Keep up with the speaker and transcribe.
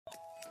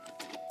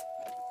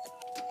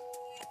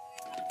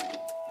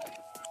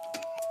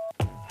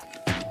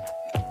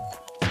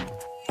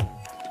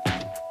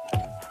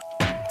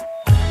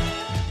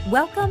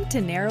Welcome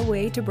to Narrow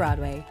Way to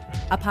Broadway,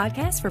 a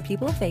podcast for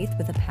people of faith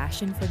with a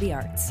passion for the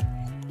arts.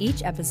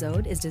 Each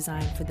episode is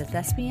designed for the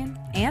thespian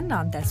and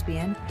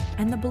non-thespian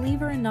and the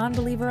believer and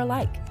non-believer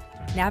alike,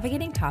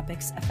 navigating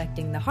topics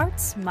affecting the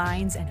hearts,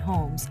 minds, and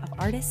homes of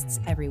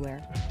artists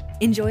everywhere.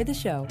 Enjoy the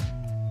show.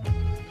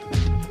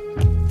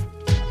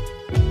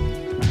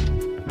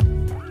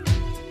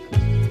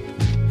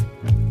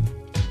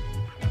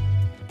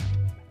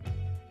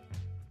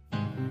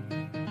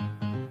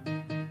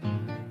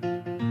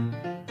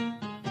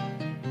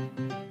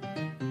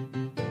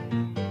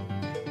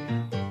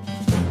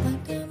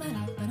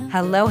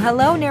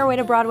 Hello, Narrow Way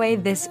to Broadway.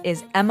 This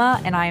is Emma,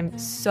 and I'm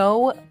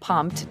so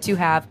pumped to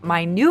have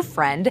my new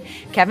friend,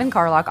 Kevin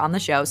Carlock, on the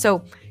show.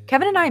 So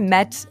Kevin and I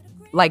met,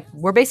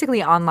 we're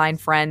basically online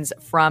friends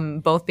from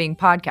both being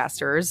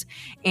podcasters,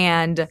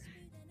 and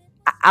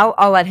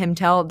I'll let him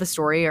tell the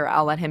story, or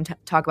I'll let him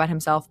talk about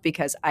himself,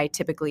 because I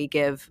typically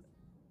give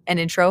an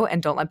intro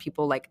and don't let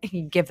people,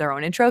 give their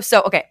own intro.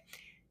 So, okay,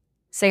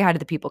 say hi to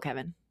the people,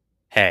 Kevin.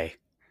 Hey.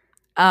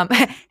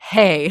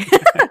 Hey,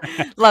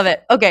 love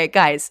it. Okay,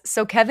 guys.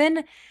 So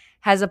Kevin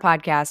has a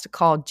podcast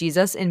called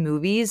Jesus in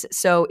Movies.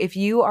 So if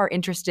you are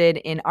interested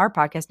in our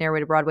podcast, Narrow Way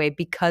to Broadway,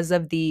 because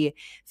of the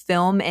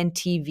film and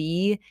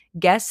TV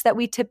guests that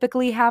we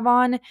typically have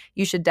on,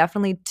 you should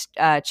definitely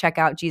check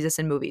out Jesus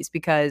in Movies,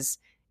 because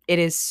it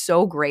is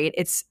so great.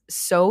 It's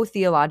so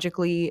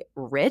theologically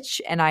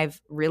rich, and I've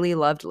really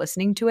loved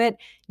listening to it.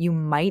 You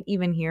might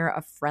even hear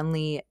a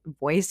friendly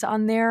voice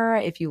on there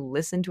if you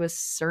listen to a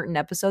certain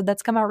episode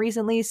that's come out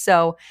recently.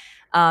 So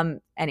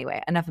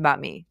anyway, enough about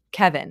me.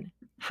 Kevin,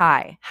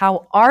 hi.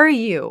 How are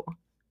you?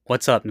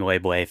 What's up,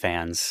 Nuebue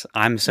fans?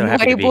 I'm so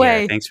happy to be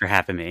here. Thanks for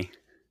having me.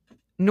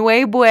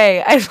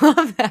 Nuebue. I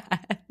love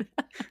that.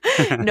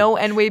 No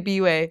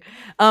Nwebue.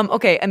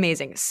 Okay,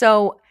 amazing.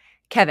 So,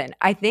 Kevin,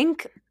 I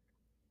think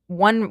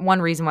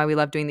one reason why we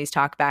love doing these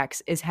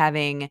talkbacks is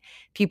having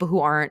people who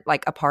aren't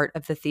a part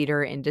of the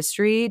theater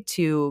industry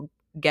to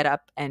get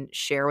up and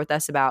share with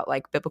us about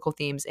biblical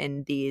themes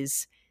in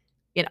these,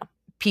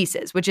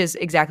 pieces, which is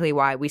exactly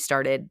why we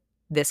started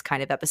this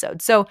kind of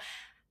episode. So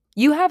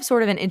you have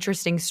sort of an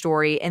interesting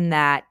story in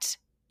that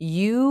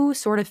you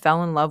sort of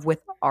fell in love with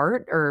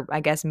art, or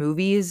I guess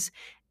movies,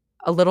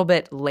 a little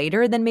bit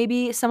later than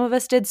maybe some of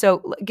us did.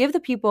 So give the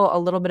people a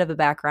little bit of a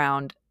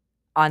background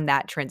on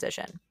that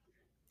transition.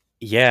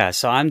 Yeah,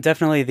 so I'm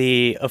definitely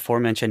the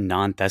aforementioned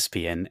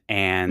non-thespian,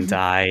 and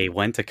I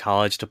went to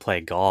college to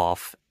play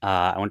golf.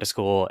 I went to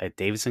school at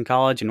Davidson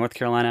College in North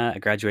Carolina. I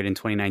graduated in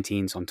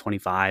 2019, so I'm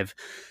 25.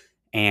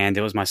 And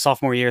it was my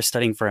sophomore year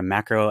studying for a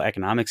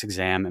macroeconomics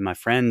exam, and my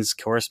friends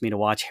coerced me to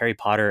watch Harry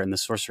Potter and the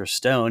Sorcerer's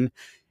Stone.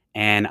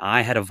 And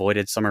I had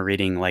avoided summer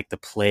reading like the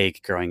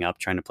plague growing up,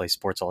 trying to play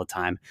sports all the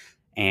time.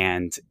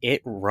 And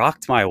it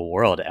rocked my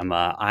world,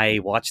 Emma. I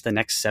watched the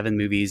next 7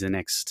 movies the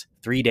next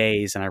 3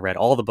 days, and I read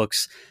all the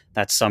books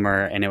that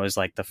summer. And it was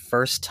like the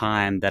first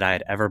time that I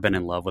had ever been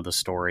in love with a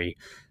story.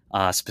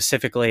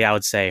 Specifically, I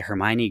would say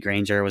Hermione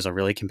Granger was a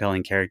really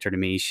compelling character to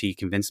me. She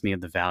convinced me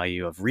of the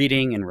value of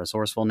reading and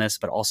resourcefulness,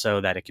 but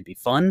also that it could be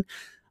fun.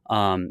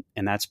 And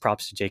that's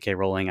props to J.K.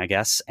 Rowling, I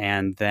guess.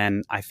 And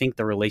then I think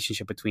the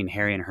relationship between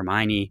Harry and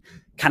Hermione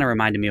kind of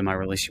reminded me of my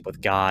relationship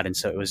with God. And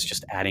so it was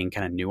just adding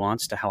kind of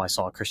nuance to how I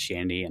saw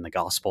Christianity and the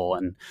gospel.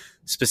 And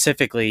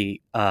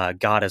specifically,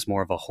 God as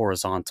more of a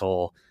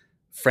horizontal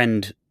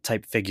friend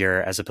type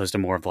figure, as opposed to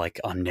more of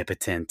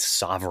omnipotent,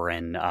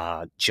 sovereign,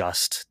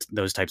 just,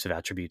 those types of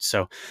attributes.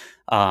 So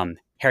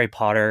Harry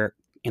Potter,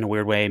 in a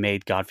weird way,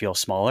 made God feel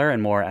smaller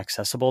and more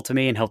accessible to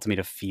me, and helped me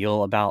to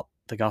feel about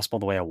the gospel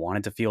the way I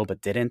wanted to feel,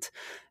 but didn't.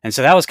 And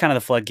so that was kind of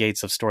the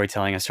floodgates of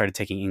storytelling. I started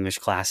taking English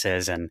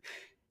classes and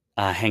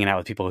hanging out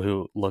with people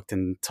who looked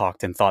and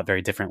talked and thought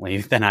very differently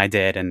than I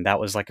did. And that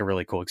was a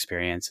really cool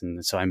experience.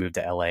 And so I moved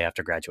to LA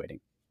after graduating.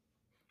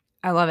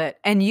 I love it.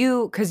 And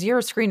because you're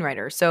a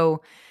screenwriter,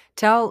 so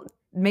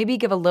maybe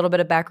give a little bit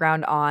of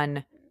background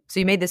on, so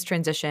you made this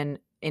transition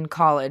in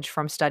college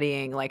from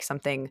studying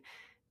something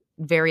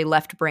very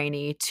left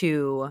brainy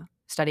to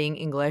studying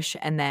English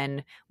and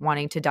then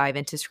wanting to dive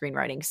into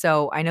screenwriting.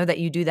 So I know that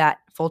you do that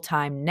full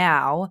time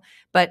now,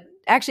 but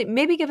actually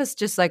maybe give us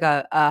just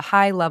a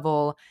high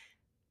level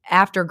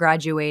after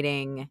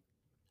graduating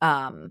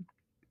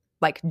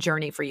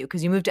journey for you,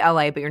 because you moved to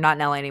LA, but you're not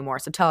in LA anymore.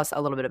 So tell us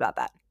a little bit about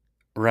that.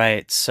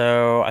 Right.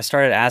 So I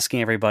started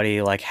asking everybody,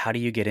 how do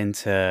you get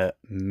into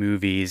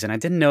movies? And I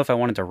didn't know if I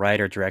wanted to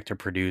write or direct or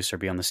produce or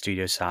be on the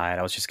studio side.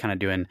 I was just kind of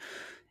doing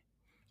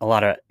a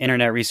lot of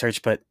internet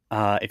research. But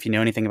if you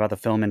know anything about the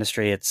film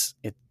industry,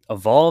 it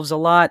evolves a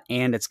lot,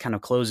 and it's kind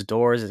of closed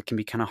doors. It can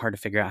be kind of hard to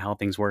figure out how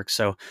things work.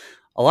 So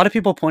a lot of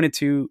people pointed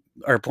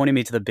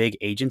me to the big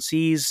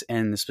agencies,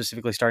 and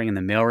specifically starting in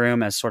the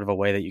mailroom, as sort of a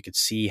way that you could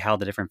see how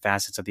the different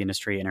facets of the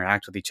industry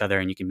interact with each other,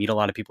 and you can meet a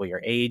lot of people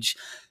your age,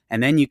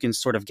 and then you can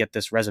sort of get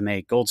this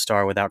resume gold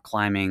star without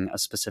climbing a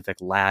specific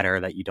ladder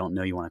that you don't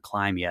know you want to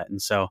climb yet.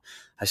 And so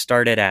I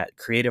started at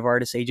Creative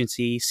Artists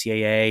Agency,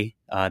 CAA.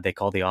 They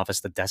call the office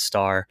the Death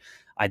Star.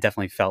 I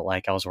definitely felt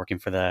like I was working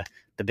for the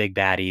big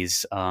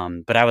baddies,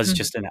 but I was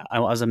I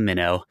was a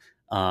minnow.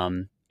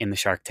 in the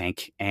Shark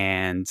Tank,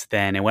 and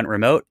then it went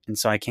remote, and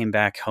so I came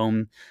back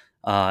home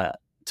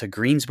to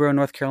Greensboro,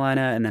 North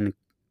Carolina, and then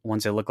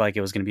once it looked like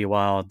it was going to be a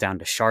while, down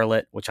to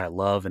Charlotte, which I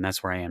love, and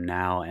that's where I am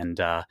now, and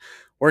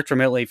worked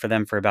remotely for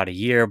them for about a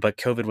year. But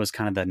COVID was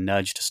kind of the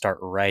nudge to start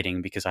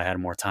writing because I had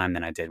more time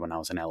than I did when I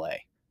was in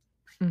LA.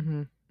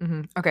 Mhm,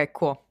 mhm. Okay,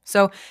 cool.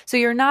 So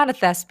you're not a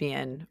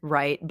thespian,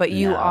 right? But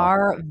you No.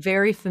 are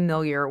very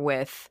familiar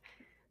with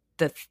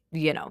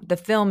the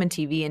film and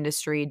TV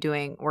industry,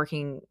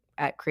 working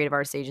at creative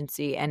artist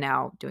agency and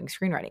now doing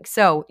screenwriting.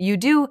 So you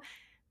do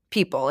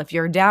people, if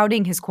you're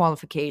doubting his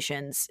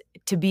qualifications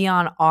to be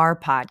on our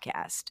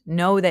podcast,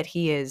 know that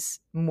he is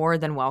more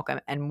than welcome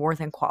and more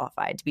than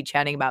qualified to be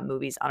chatting about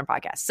movies on a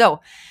podcast.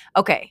 So,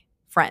 okay,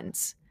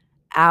 friends,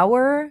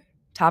 our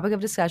topic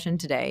of discussion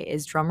today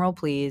is, drumroll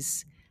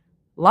please,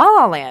 La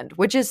La Land,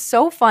 which is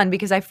so fun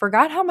because I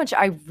forgot how much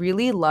I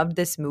really loved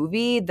this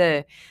movie.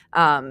 The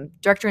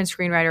director and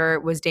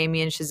screenwriter was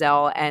Damien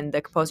Chazelle, and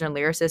the composer and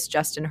lyricist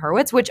Justin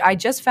Hurwitz, which I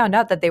just found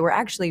out that they were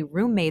actually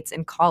roommates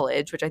in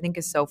college, which I think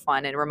is so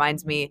fun. And it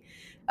reminds me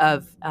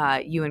of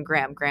you and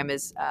Graham. Graham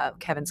is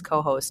Kevin's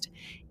co-host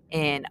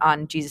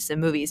on Jesus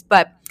and Movies.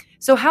 But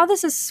so how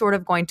this is sort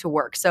of going to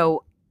work.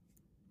 So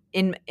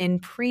in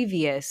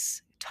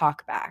previous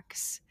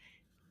talkbacks,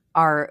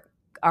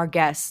 our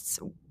guests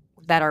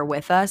that are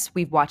with us,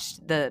 we've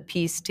watched the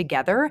piece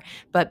together,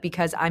 but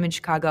because I'm in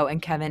Chicago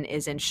and Kevin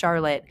is in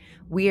Charlotte,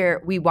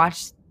 we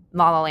watched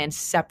La La Land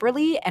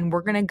separately, and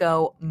we're gonna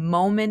go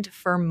moment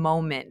for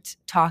moment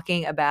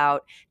talking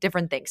about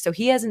different things. So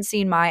he hasn't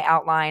seen my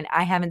outline,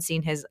 I haven't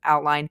seen his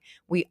outline.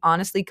 We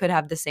honestly could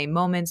have the same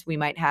moments. We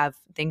might have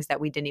things that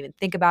we didn't even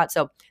think about.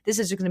 So this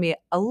is just gonna be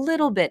a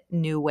little bit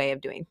new way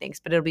of doing things,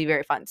 but it'll be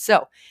very fun.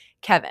 So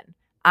Kevin,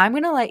 I'm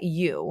gonna let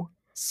you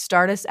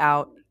start us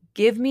out.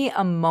 Give me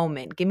a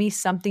moment. Give me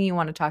something you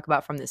want to talk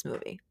about from this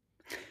movie.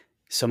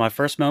 So my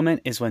first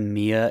moment is when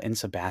Mia and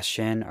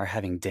Sebastian are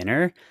having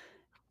dinner,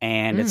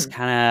 and it's Mm,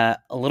 kind of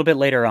a little bit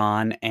later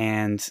on,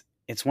 and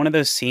it's one of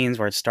those scenes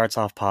where it starts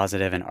off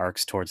positive and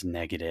arcs towards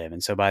negative.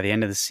 And so by the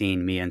end of the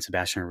scene, Mia and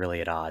Sebastian are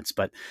really at odds.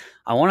 But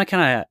I want to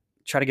kind of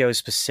try to go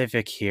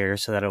specific here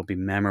so that it'll be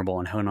memorable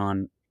and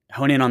hone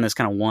in on this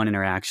kind of one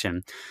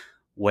interaction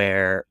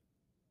where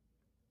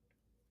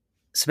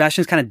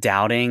Sebastian's kind of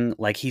doubting,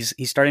 like he's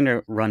starting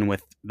to run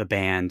with the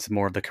band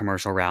more of the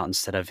commercial route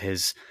instead of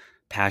his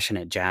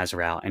passionate jazz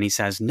route. And he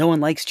says, "No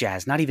one likes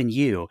jazz, not even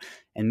you."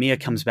 And Mia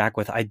comes mhm, back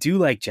with, "I do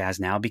like jazz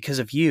now because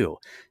of you."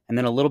 And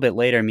then a little bit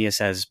later, Mia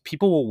says,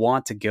 "People will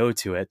want to go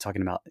to it,"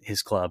 talking about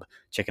his club,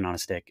 Chicken on a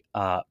Stick.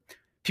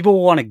 People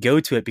will want to go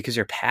to it because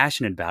you're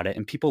passionate about it,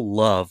 and people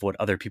love what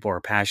other people are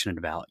passionate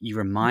about. You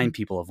mhm, remind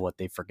people of what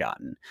they've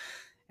forgotten.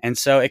 And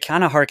so it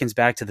kind of harkens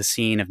back to the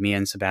scene of Mia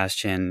and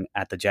Sebastian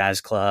at the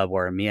jazz club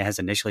where Mia has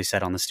initially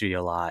said on the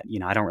studio lot,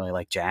 "I don't really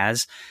like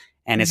jazz."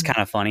 And it's mhm, kind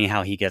of funny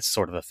how he gets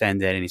sort of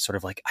offended and he's sort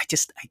of like, I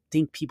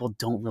think people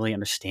don't really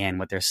understand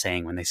what they're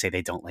saying when they say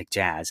they don't like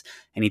jazz.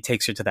 And he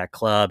takes her to that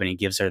club and he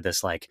gives her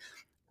this like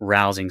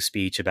rousing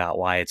speech about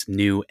why it's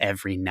new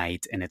every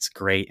night and it's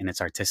great and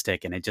it's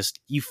artistic. And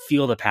you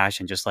feel the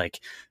passion just like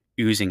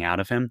oozing out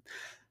of him.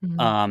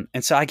 mhm,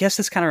 And so I guess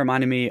this kind of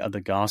reminded me of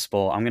the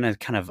gospel. I'm going to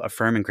kind of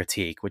affirm and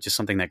critique, which is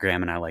something that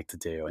Graham and I like to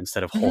do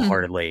instead of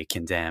mhm, wholeheartedly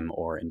condemn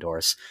or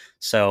endorse.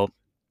 So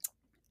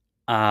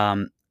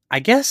um, I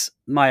guess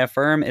my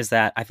affirm is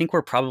that I think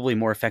we're probably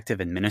more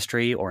effective in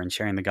ministry or in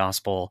sharing the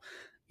gospel,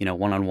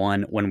 one on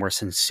one when we're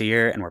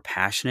sincere and we're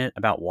passionate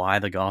about why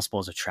the gospel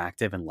is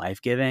attractive and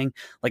life giving.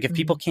 Like if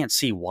people mhm, can't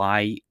see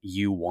why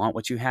you want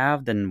what you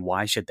have, then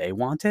why should they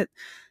want it?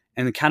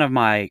 And kind of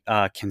my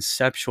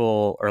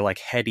conceptual or like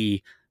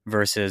heady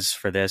verses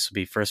for this would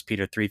be 1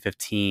 Peter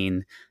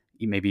 3:15.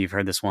 Maybe you've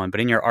heard this one, but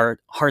in your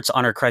hearts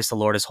honor Christ the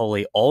Lord as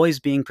holy,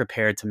 always being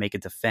prepared to make a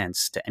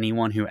defense to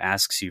anyone who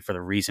asks you for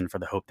the reason for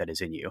the hope that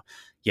is in you,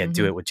 yet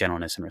do mhm, it with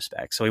gentleness and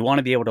respect. So we want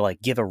to be able to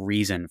like give a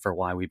reason for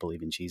why we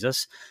believe in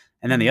Jesus.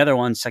 And then the mhm, other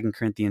one, 2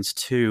 Corinthians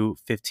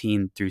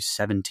 2:15 through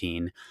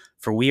 17,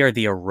 for we are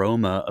the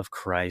aroma of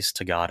Christ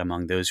to God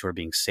among those who are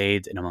being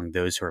saved and among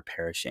those who are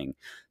perishing.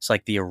 It's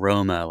like the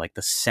aroma, like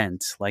the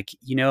scent, like,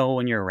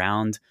 when you're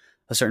around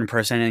a certain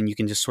person and you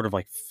can just sort of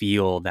like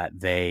feel that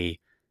they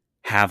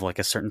have like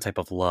a certain type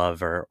of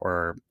love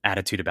or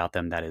attitude about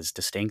them that is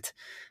distinct.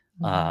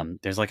 mhm,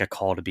 There's like a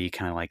call to be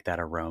kind of like that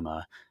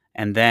aroma.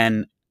 And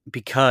then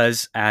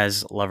because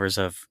as lovers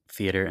of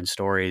theater and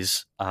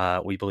stories,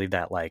 we believe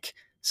that like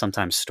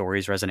sometimes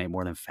stories resonate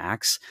more than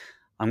facts.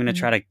 I'm going to mhm,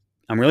 try to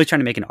I'm really trying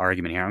to make an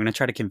argument here. I'm going to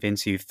try to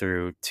convince you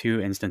through two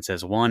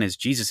instances. One is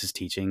Jesus'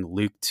 teaching,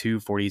 Luke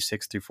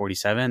 2:46 through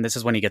 47. This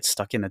is when he gets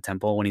stuck in the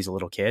temple when he's a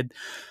little kid.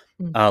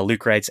 mhm,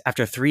 Luke writes,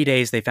 after 3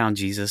 days, they found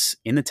Jesus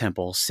in the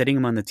temple, sitting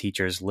among the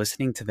teachers,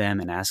 listening to them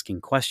and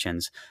asking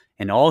questions.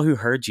 And all who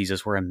heard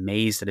Jesus were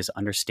amazed at his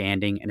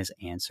understanding and his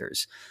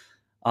answers.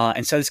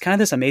 And so it's kind of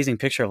this amazing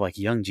picture of like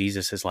young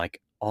Jesus is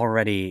like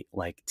already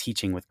like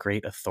teaching with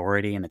great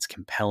authority and it's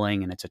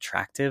compelling and it's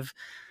attractive.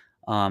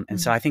 And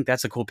so Mhm. I think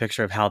that's a cool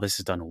picture of how this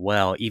is done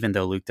well, even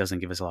though Luke doesn't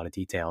give us a lot of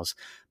details.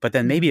 But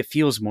then maybe Mhm. it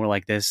feels more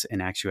like this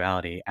in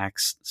actuality.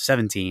 Acts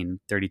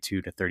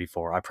 17:32 to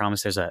 34. I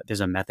promise there's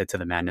a method to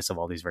the madness of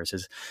all these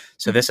verses.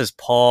 So Mhm. this is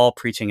Paul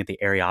preaching at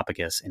the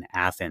Areopagus in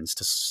Athens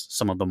to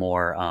some of the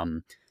more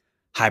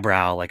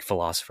highbrow like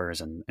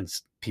philosophers and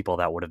people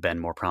that would have been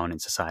more prominent in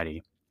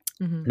society.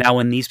 Mhm. Now,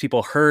 when these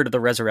people heard of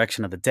the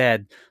resurrection of the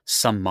dead,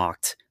 some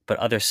mocked, but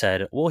others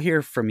said, "We'll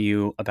hear from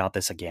you about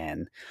this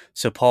again."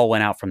 So Paul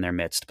went out from their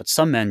midst, but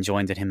some men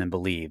joined in him and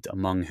believed,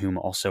 among whom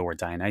also were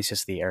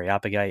Dionysius the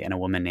Areopagite and a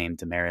woman named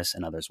Damaris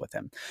and others with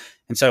him.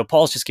 And so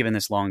Paul's just given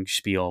this long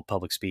spiel,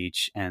 public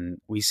speech,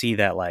 and we see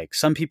that like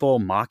some people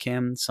mock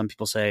him, some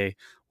people say,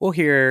 "We'll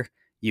hear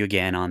you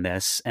again on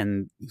this,"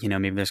 and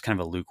maybe there's kind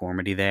of a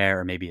lukewarmity there,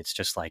 or maybe it's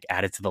just like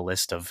added to the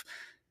list of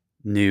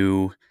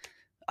new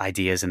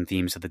ideas and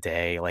themes of the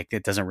day. Like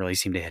it doesn't really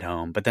seem to hit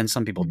home, but then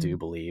some people do Mhm.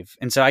 believe.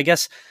 And so I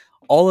guess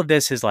all of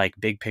this is like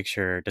big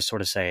picture to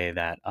sort of say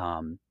that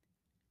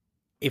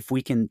if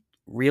we can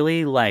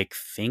really like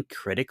think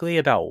critically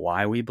about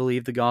why we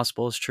believe the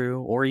gospel is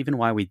true or even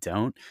why we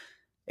don't,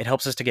 it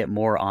helps us to get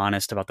more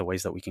honest about the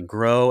ways that we can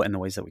grow and the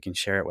ways that we can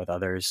share it with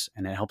others.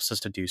 And it helps us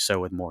to do so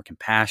with more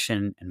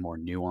compassion and more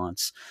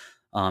nuance.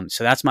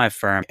 So that's my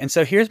affirm. And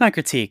so here's my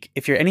critique.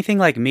 If you're anything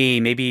like me,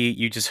 maybe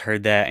you just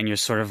heard that and you're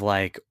sort of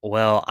like,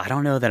 well, I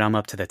don't know that I'm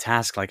up to the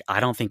task. Like,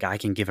 I don't think I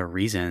can give a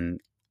reason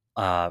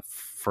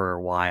for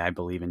why I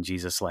believe in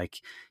Jesus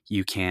like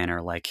you can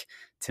or like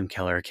Tim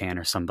Keller can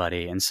or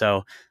somebody. And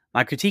so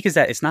my critique is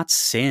that it's not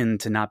sin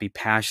to not be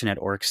passionate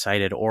or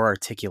excited or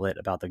articulate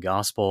about the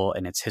gospel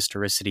and its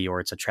historicity or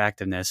its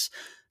attractiveness.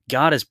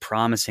 God is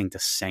promising to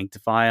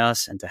sanctify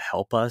us and to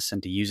help us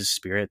and to use his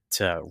spirit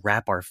to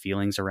wrap our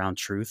feelings around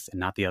truth and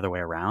not the other way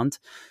around.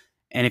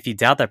 And if you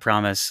doubt that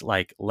promise,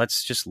 like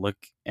let's just look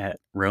at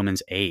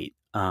Romans 8.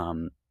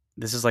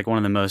 This is like one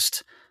of the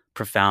most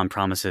profound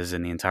promises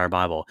in the entire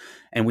Bible.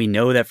 And we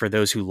know that for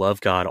those who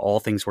love God, all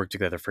things work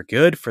together for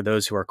good, for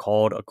those who are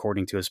called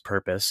according to his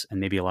purpose. And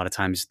maybe a lot of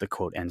times the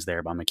quote ends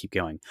there, but I'm going to keep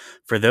going.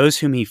 For those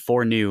whom he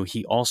foreknew,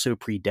 he also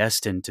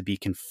predestined to be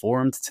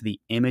conformed to the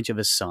image of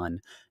his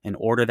son, in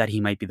order that he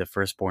might be the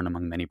firstborn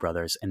among many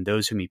brothers. And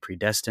those whom he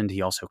predestined,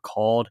 he also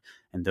called.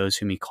 And those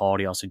whom he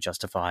called, he also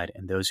justified.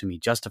 And those whom he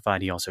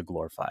justified, he also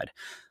glorified.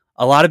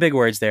 A lot of big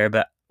words there,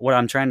 but what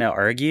I'm trying to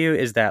argue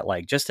is that,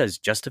 like, just as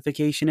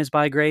justification is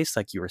by grace,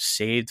 like you were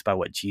saved by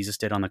what Jesus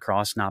did on the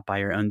cross, not by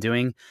your own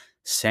doing,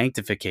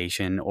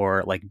 sanctification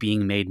or like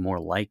being made more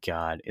like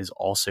God is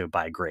also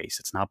by grace.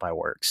 It's not by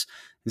works.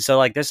 And so,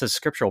 like, there's a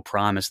scriptural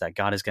promise that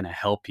God is going to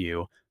help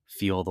you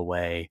feel the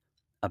way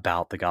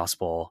about the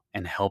gospel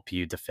and help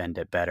you defend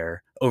it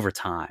better over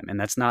time. And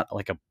that's not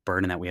like a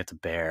burden that we have to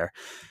bear.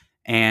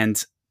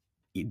 And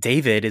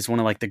David is one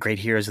of like the great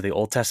heroes of the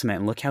Old Testament,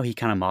 and look how he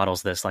kind of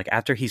models this. Like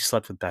after he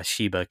slept with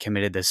Bathsheba,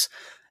 committed this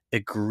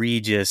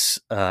egregious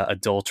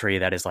adultery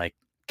that is like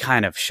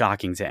kind of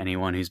shocking to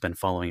anyone who's been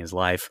following his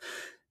life.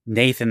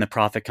 Nathan, the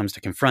prophet, comes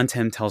to confront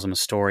him, tells him a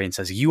story, and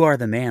says, "You are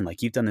the man.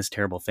 Like you've done this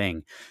terrible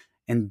thing."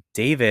 And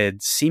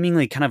David,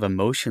 seemingly kind of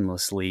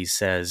emotionlessly,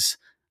 says,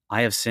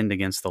 "I have sinned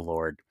against the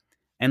Lord."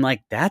 And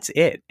like that's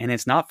it. And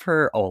it's not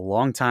for a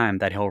long time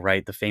that he'll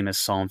write the famous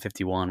Psalm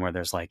 51, where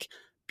there's like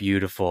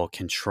beautiful,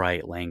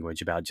 contrite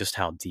language about just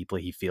how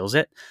deeply he feels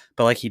it.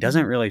 But like he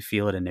doesn't Mhm. really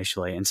feel it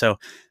initially. And so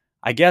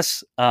I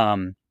guess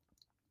I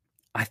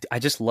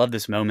just love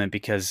this moment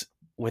because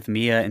with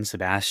Mia and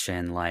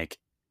Sebastian, like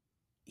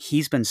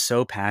he's been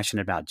so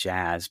passionate about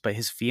jazz, but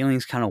his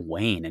feelings kind of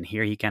wane, and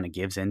here he kind of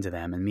gives into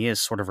them. And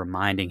Mia's sort of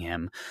reminding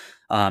him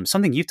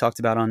something you've talked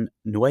about on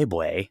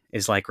Nueble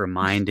is like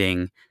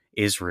reminding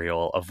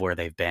Israel of where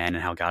they've been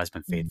and how God has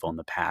been faithful Mhm. in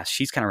the past.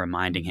 She's kind of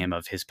reminding Mhm. him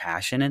of his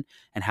passion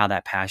and how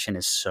that passion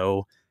is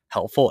so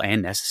helpful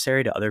and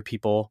necessary to other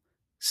people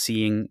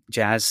seeing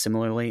jazz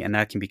similarly. And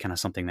that can be kind of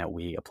something that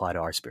we apply to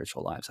our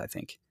spiritual lives, I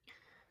think.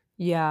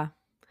 Yeah.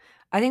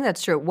 I think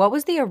that's true. What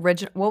was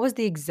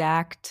the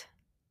exact,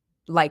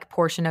 like,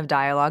 portion of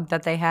dialogue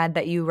that they had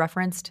that you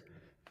referenced?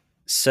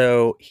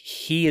 So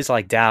he is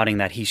like doubting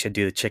that he should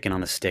do the chicken on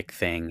the stick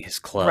thing, his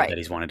club that Right.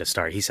 he's wanted to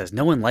start. He says,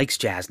 "No one likes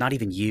jazz, not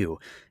even you."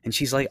 And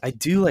she's like, "I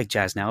do like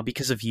jazz now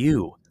because of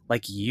you.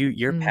 Like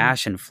your Mhm.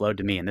 passion flowed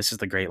to me." And this is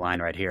the great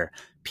line right here.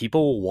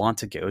 People will want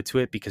to go to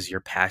it because you're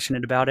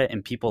passionate about it,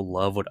 and people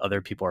love what other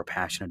people are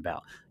passionate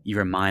about. You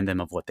remind them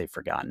of what they've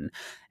forgotten.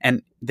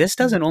 And this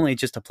doesn't Mhm. only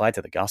just apply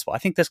to the gospel. I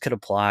think this could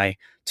apply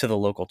to the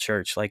local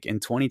church. Like in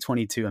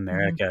 2022 Mhm.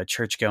 America,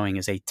 church going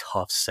is a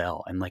tough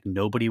sell and like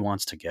nobody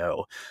wants to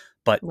go.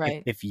 But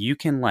Right. if you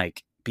can,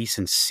 like, be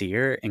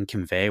sincere and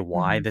convey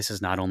why Mhm. this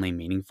is not only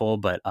meaningful,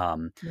 but,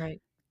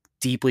 Right.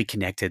 deeply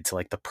connected to,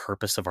 like, the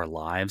purpose of our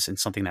lives and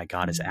something that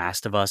God has Mhm.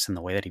 asked of us and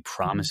the way that he Mhm.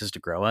 promises to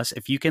grow us,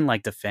 if you can,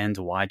 like, defend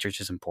why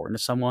church is important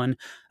to someone,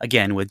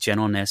 again, with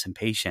gentleness and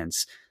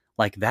patience,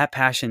 like, that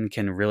passion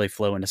can really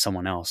flow into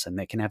someone else, and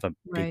it can have a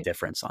big Right.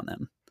 difference on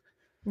them.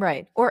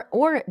 Right.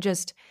 Or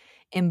just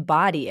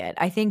embody it.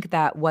 I think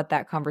that what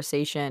that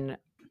conversation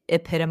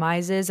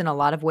epitomizes in a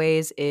lot of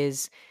ways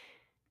is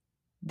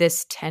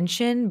this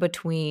tension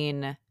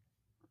between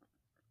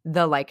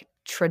the like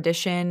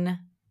tradition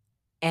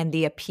and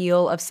the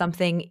appeal of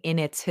something in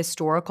its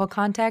historical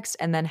context,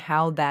 and then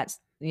how that,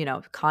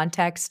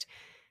 context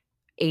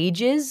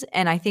ages.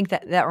 And I think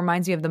that that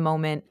reminds me of the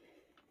moment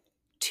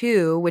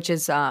too, which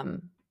is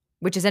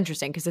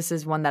interesting because this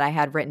is one that I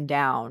had written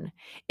down,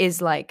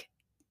 is like,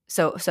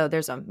 so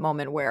there's a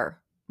moment where,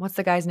 what's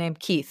the guy's name?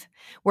 Keith.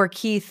 Where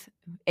Keith,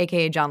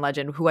 aka John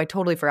Legend, who I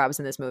totally forgot was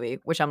in this movie,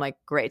 which I'm like,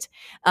 great.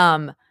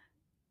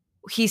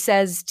 He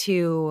says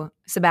to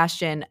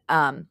Sebastian,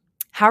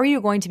 how are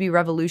you going to be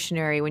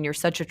revolutionary when you're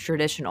such a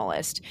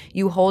traditionalist?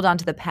 You hold on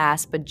to the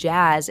past, but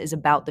jazz is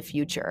about the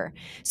future.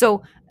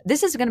 So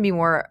this is going to be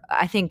more,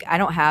 I think, I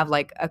don't have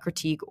like a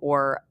critique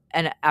or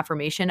an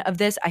affirmation of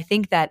this. I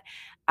think that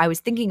I was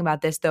thinking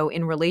about this though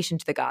in relation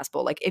to the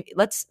gospel. Like, if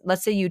let's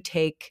say you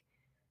take,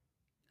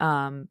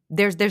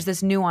 there's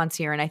this nuance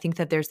here, and I think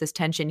that there's this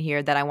tension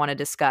here that I want to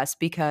discuss,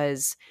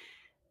 because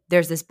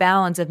there's this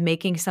balance of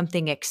making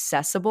something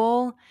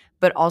accessible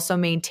but also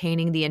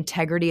maintaining the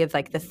integrity of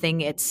like the thing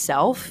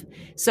itself.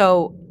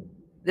 So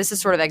this is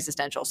sort of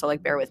existential, so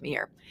like bear with me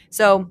here.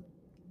 So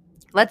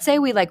let's say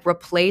we like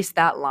replace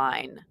that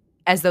line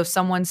as though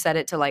someone said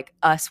it to like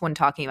us when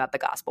talking about the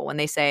gospel, when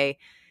they say,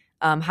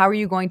 how are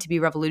you going to be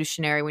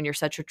revolutionary when you're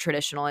such a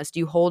traditionalist?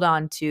 You hold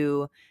on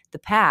to the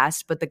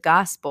past, but the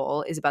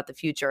gospel is about the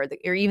future,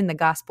 or even the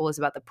gospel is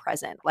about the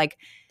present. Like,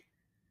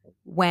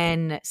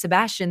 when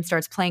Sebastian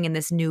starts playing in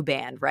this new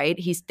band, right?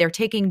 They're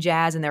taking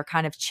jazz and they're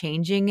kind of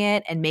changing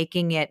it and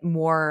making it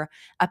more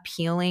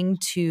appealing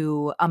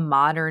to a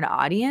modern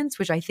audience,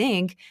 which I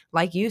think,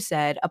 like you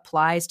said,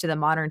 applies to the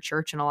modern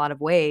church in a lot of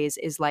ways.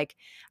 Is like,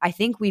 I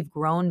think we've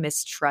grown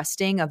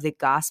mistrusting of the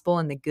gospel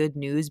and the good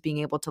news being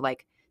able to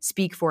like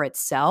speak for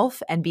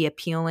itself and be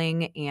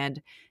appealing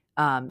and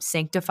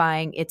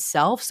sanctifying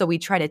itself. So we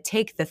try to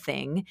take the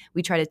thing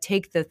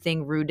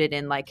rooted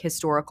in like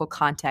historical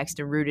context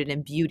and rooted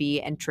in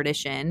beauty and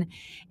tradition,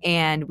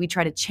 and we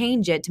try to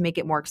change it to make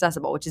it more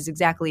accessible, which is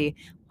exactly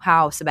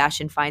how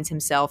Sebastian finds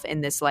himself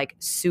in this like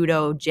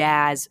pseudo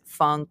jazz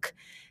funk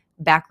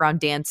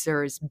background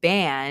dancers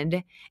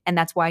band. And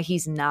that's why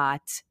he's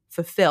not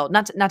fulfilled.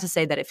 Not to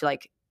say that if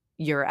like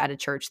you're at a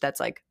church that's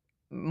like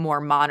more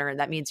modern,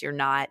 that means you're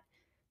not,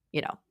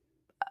 you know,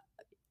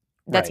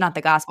 that's Right. not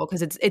the gospel,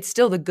 because it's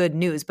still the good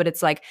news. But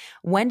it's like,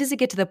 when does it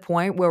get to the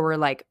point where we're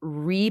like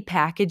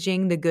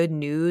repackaging the good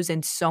news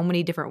in so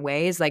many different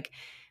ways? Like,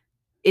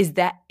 is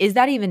that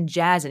even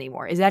jazz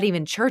anymore? Is that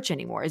even church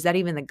anymore? Is that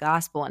even the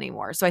gospel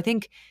anymore? So I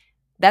think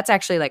that's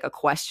actually like a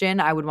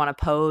question I would want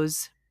to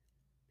pose,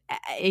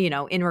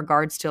 in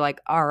regards to like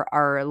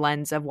our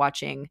lens of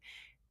watching,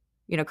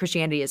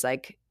 Christianity is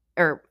like,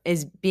 or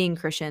is being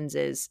Christians,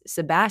 is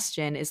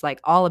Sebastian is like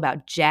all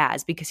about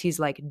jazz, because he's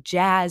like,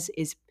 jazz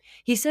is,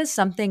 he says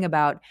something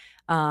about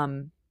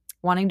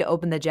wanting to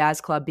open the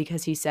jazz club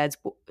because he says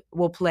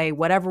we'll play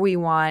whatever we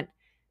want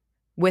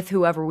with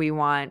whoever we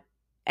want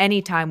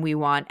anytime we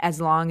want, as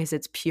long as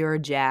it's pure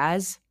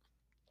jazz.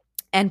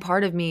 And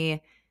part of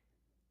me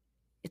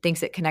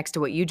thinks it connects to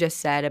what you just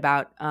said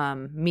about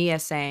Mia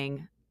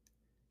saying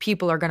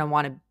people are going to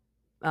want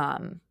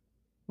to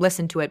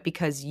listen to it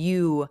because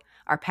you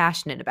are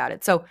passionate about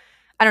it. So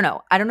I don't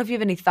know. I don't know if you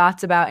have any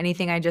thoughts about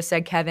anything I just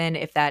said, Kevin,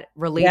 if that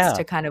relates Yeah.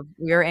 to kind of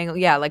your angle.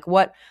 Yeah, like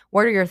what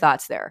are your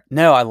thoughts there?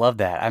 No, I love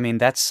that. I mean,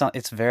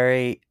 it's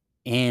very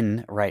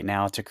in right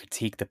now to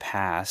critique the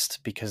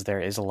past because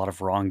there is a lot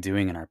of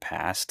wrongdoing in our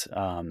past.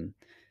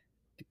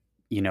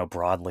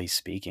 Broadly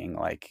speaking,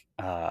 like,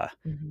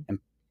 Mhm, and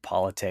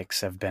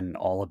politics have been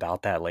all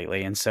about that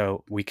lately. And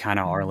so we kind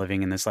of are mhm,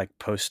 living in this like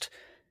post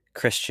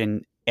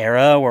Christian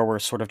era where we're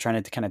sort of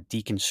trying to kind of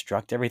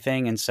deconstruct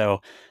everything. And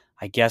so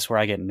I guess where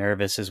I get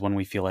nervous is when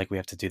we feel like we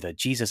have to do the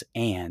Jesus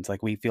and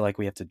like we feel like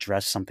we have to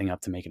dress something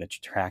up to make it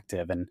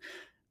attractive. And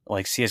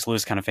like C.S.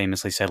 Lewis kind of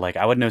famously said, like,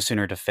 I would no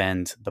sooner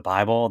defend the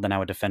Bible than I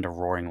would defend a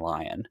roaring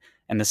lion.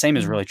 And the same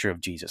is mhm, really true of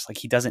Jesus. Like,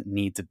 he doesn't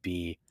need to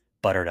be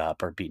buttered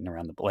up or beaten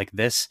around like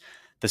this.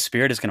 The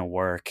Spirit is going to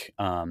work,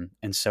 and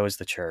so is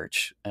the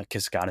church,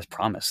 because God has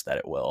promised that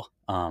it will.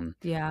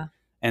 yeah.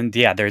 And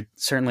yeah, there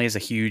certainly is a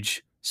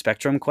huge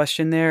spectrum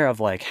question there of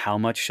like how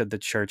much should the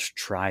church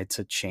try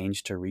to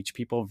change to reach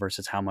people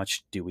versus how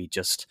much do we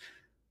just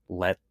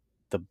let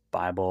the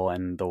Bible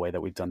and the way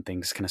that we've done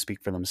things kind of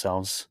speak for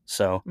themselves.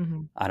 So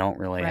Mhm, I don't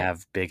really right.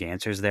 have big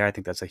answers there. I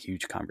think that's a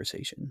huge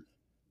conversation.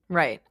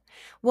 Right.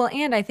 Well,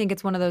 and I think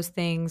it's one of those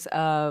things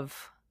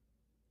of,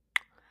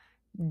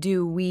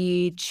 do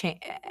we change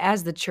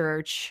as the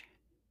church,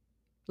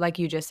 like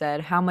you just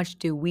said, how much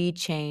do we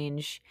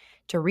change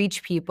to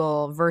reach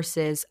people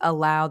versus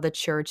allow the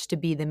church to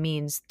be the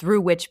means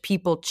through which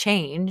people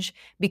change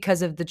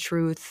because of the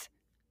truth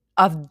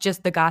of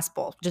just the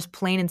gospel, just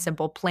plain and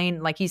simple,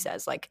 plain, like he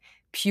says, like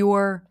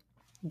pure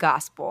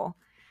gospel.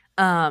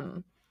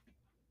 Um,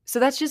 so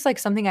that's just like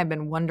something I've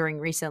been wondering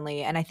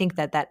recently, and I think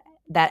that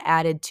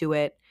added to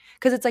it,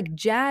 because it's like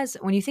jazz.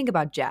 When you think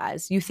about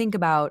jazz, you think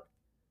about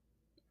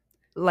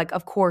like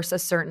of course a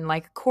certain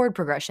like chord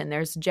progression.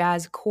 There's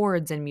jazz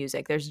chords in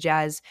music. There's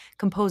jazz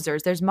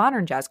composers. There's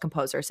modern jazz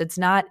composers. It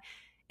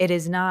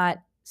is not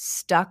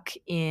stuck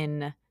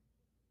in,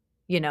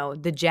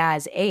 the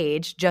jazz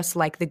age, just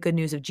like the good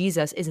news of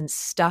Jesus isn't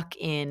stuck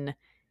in,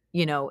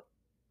 you know,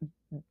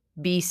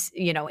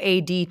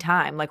 AD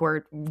time, like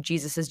where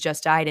Jesus has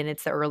just died and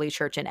it's the early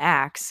church in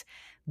Acts.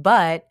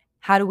 But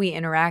how do we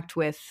interact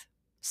with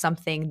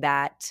something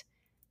that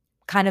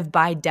kind of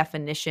by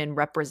definition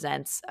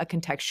represents a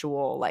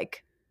contextual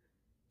like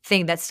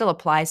thing that still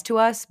applies to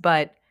us,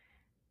 but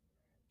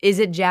is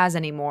it jazz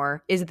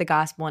anymore? Is it the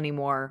gospel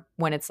anymore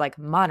when it's like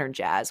modern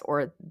jazz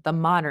or the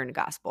modern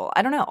gospel?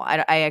 I don't know.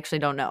 I actually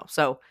don't know.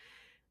 So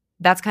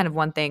that's kind of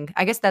one thing.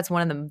 I guess that's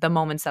one of the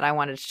moments that I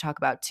wanted to talk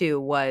about too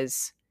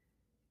was,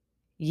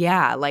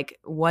 yeah, like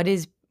what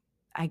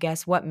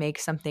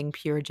makes something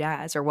pure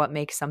jazz or what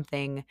makes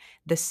something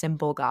the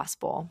simple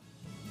gospel?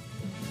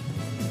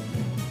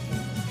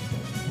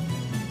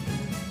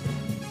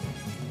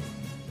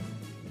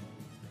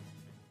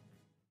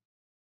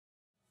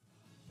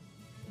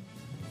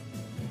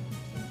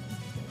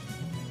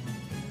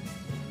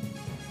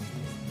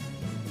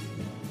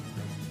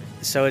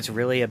 So it's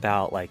really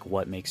about like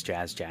what makes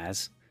jazz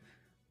jazz.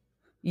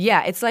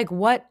 Yeah, it's like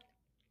what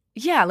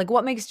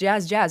makes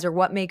jazz jazz or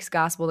what makes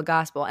gospel the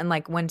gospel? And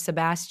like when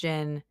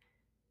Sebastian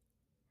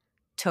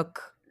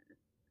took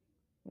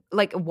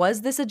like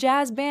was this a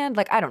jazz band?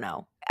 Like I don't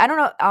know. I don't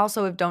know. I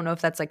also don't know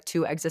if that's like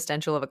too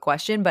existential of a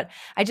question, but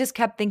I just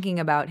kept thinking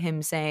about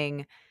him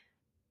saying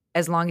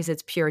as long as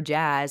it's pure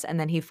jazz and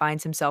then he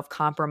finds himself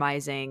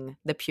compromising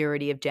the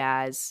purity of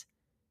jazz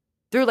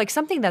through like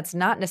something that's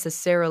not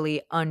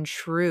necessarily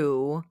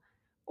untrue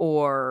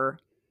or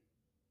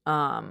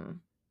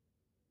um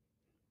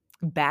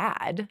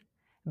bad,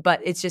 but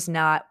it's just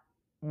not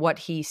what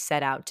he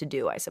set out to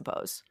do, I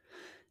suppose.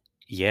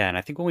 Yeah, and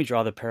I think when we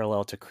draw the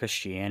parallel to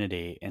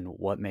Christianity and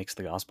what makes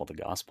the gospel,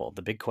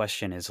 the big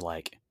question is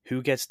like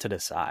who gets to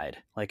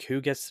decide? Like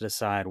who gets to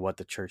decide what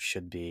the church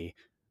should be?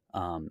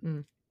 Um,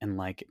 Mm, and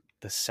like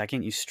the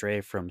second you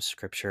stray from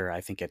scripture,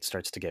 I think it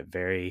starts to get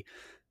very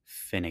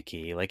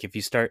finicky. Like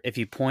if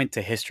you point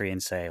to history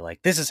and say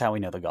like this is how we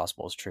know the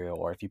gospel is true,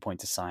 or if you point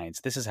to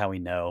science, this is how we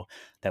know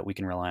that we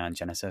can rely on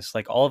Genesis.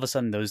 Like all of a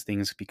sudden those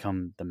things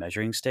become the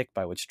measuring stick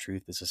by which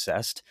truth is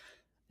assessed.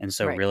 And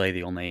so right. really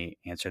the only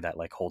answer that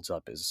like holds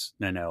up is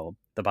no,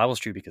 the Bible's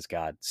true because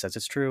God says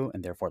it's true,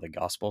 and therefore the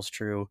gospel's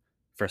true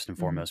first and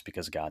Mhm. foremost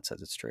because God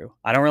says it's true.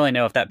 I don't really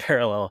know if that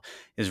parallel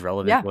is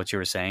relevant Yeah, to what you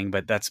were saying,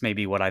 but that's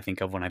maybe what I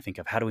think of when I think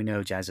of how do we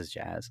know jazz is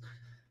jazz.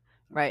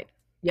 right.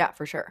 Yeah,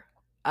 for sure.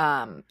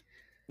 Um,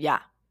 yeah,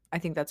 I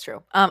think that's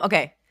true.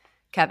 Okay,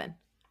 Kevin,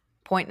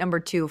 point number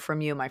 2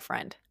 from you, my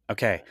friend.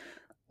 Okay,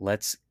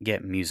 let's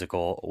get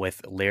musical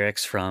with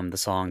lyrics from the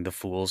song The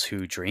Fools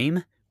Who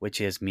Dream,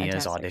 which is Mia's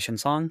Fantastic. audition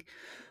song.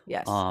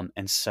 Yes.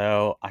 And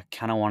so I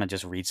kind of want to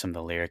just read some of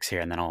the lyrics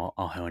here and then I'll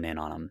hone in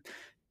on them.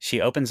 She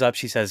opens up,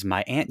 she says,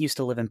 "My aunt used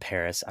to live in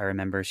Paris. I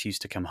remember she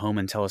used to come home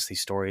and tell us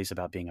these stories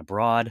about being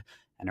abroad.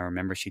 And I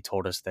remember she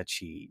told us that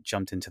she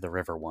jumped into the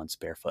river once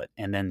barefoot."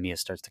 And then Mia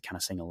starts to kind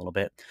of sing a little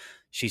bit.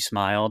 "She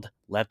smiled,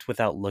 leapt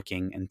without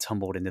looking, and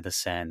tumbled into the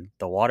Seine.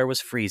 The water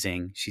was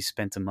freezing. She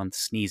spent a month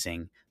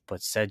sneezing,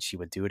 but said she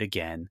would do it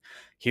again.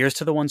 Here's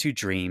to the ones who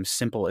dream,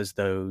 simple as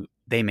though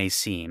they may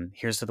seem.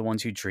 Here's to the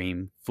ones who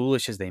dream,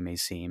 foolish as they may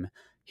seem.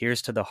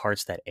 Here's to the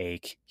hearts that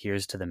ache.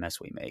 Here's to the mess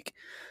we make."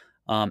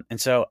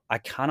 And so I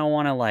kind of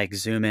want to like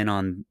zoom in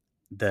on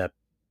the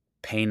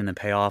pain and the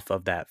payoff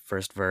of that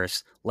first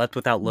verse. "Leapt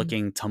without Mhm.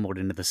 looking, tumbled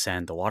into the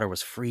Seine. The water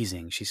was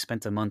freezing. She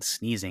spent a month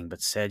sneezing,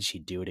 but said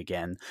she'd do it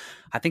again."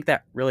 I think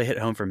that really hit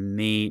home for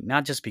me,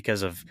 not just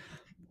because of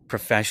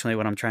professionally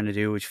what I'm trying to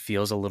do, which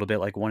feels a little bit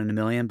like one in a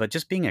million, but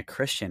just being a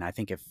Christian, I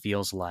think it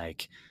feels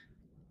like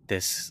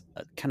this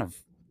kind of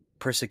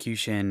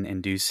persecution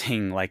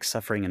inducing, like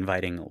suffering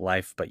inviting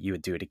life, but you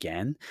would do it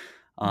again.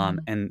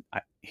 Mhm.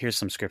 Here's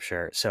some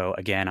scripture. So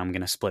again, I'm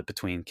going to split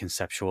between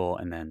conceptual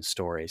and then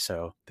story.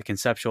 So the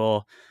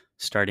conceptual,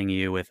 starting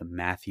you with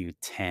Matthew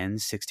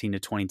 10:16 to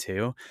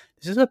 22.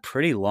 This is a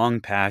pretty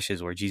long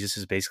passage where Jesus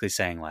is basically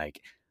saying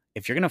like,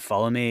 if you're going to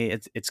follow me,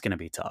 it's going to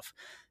be tough.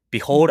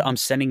 "Behold, Mhm. I'm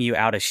sending you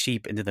out as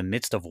sheep into the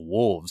midst of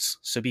wolves.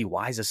 So be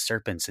wise as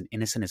serpents and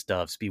innocent as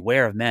doves.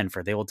 Beware of men,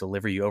 for they will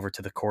deliver you over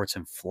to the courts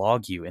and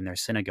flog you in their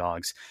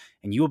synagogues.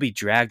 And you will be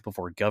dragged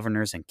before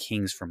governors and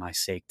kings for my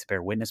sake, to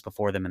bear witness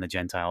before them and the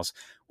Gentiles.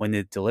 When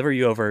they deliver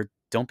you over,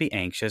 don't be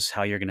anxious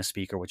how you're going to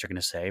speak or what you're going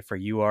to say, for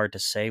you are to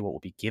say what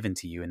will be given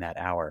to you in that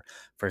hour.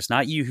 For it's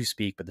not you who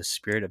speak, but the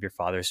Spirit of your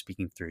Father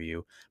speaking through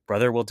you.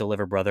 Brother will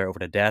deliver brother over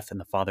to death, and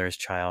the father his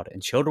child,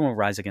 and children will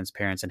rise against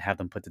parents and have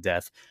them put to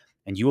death.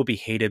 And you will be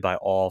hated by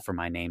all for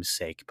my name's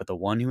sake, but the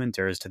one who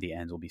endures to the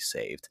end will be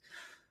saved."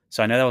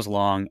 So I know that was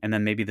long, and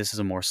then maybe this is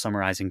a more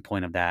summarizing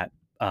point of that.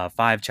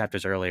 5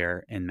 chapters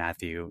earlier in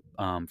Matthew,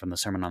 from the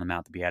Sermon on the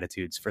Mount, the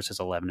Beatitudes, verses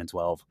 11 and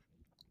 12.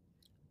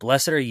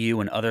 Blessed are you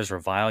when others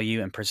revile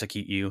you and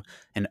persecute you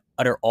and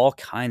utter all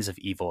kinds of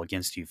evil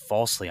against you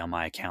falsely on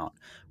my account.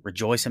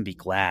 Rejoice and be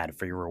glad,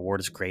 for your reward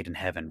is great in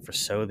heaven, for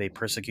so they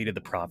persecuted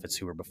the prophets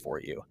who were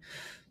before you.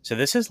 So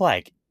this is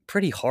like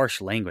pretty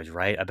harsh language,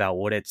 right? About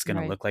what it's going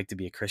to Right. look like to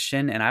be a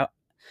Christian. And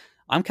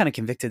I'm kind of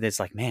convicted that it's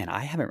like, man,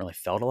 I haven't really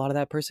felt a lot of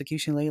that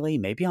persecution lately.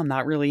 Maybe I'm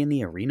not really in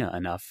the arena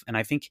enough. And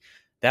I think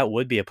that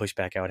would be a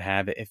pushback I would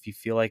have if you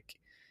feel like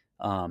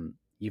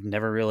you've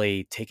never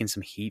really taken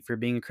some heat for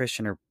being a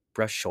Christian or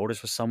brushed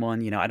shoulders with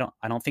someone. I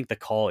don't think the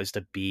call is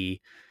to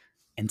be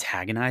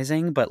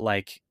antagonizing, but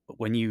like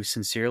when you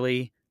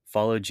sincerely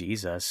follow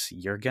Jesus,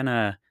 you're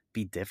gonna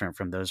be different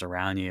from those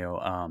around you.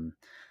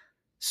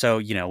 So,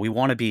 we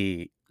want to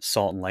be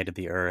salt and light of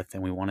the earth,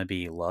 and we want to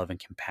be love and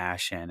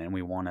compassion, and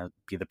we want to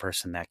be the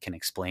person that can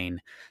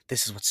explain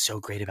this is what's so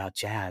great about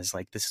jazz.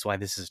 Like, this is why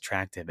this is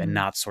attractive and Mm,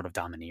 not sort of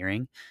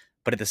domineering.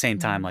 But at the same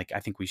time, mhm. like, I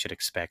think we should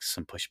expect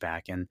some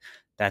pushback. And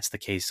that's the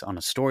case on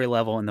a story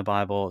level in the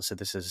Bible. So,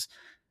 this is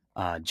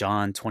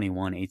John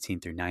 21:18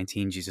 through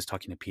 19, Jesus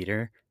talking to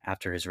Peter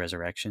after his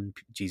resurrection,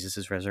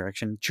 Jesus'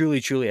 resurrection. Truly,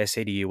 truly, I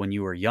say to you, when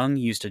you were young,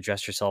 you used to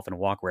dress yourself and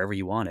walk wherever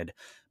you wanted.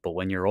 But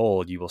when you're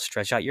old, you will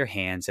stretch out your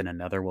hands, and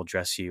another will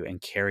dress you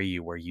and carry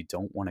you where you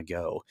don't want to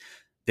go.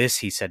 This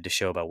he said to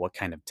show about what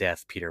kind of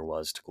death Peter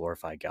was to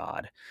glorify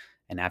God.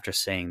 And after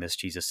saying this,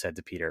 Jesus said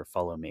to Peter,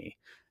 follow me.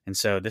 And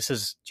so this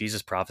is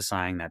Jesus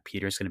prophesying that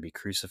Peter's going to be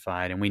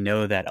crucified. And we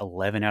know that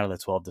 11 out of the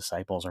 12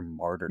 disciples are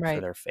martyred for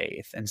Right. their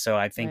faith. And so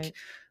I think Right.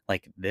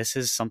 like this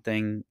is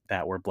something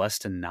that we're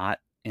blessed to not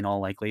in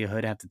all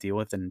likelihood have to deal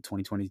with in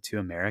 2022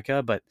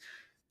 America. But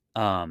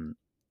um,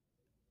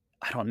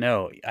 I don't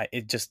know.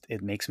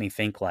 It makes me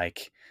think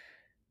like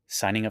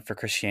signing up for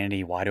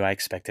Christianity, why do I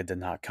expect it to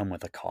not come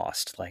with a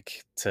cost?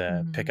 Like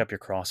to pick Mhm. up your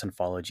cross and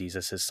follow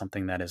Jesus is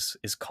something that is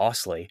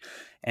costly.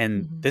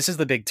 And Mhm. this is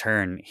the big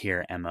turn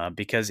here, Emma,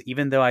 because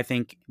even though I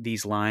think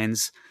these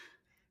lines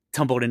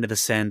tumbled into the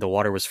Seine, the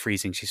water was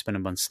freezing, she spent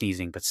a month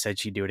sneezing, but said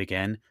she'd do it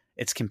again.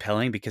 It's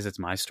compelling because it's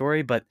my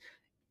story, but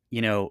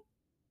you know,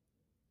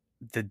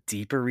 the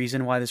deeper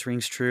reason why this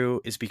rings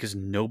true is because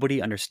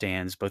nobody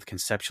understands, both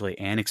conceptually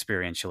and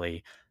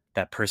experientially,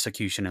 that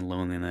persecution and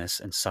loneliness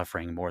and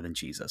suffering more than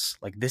Jesus.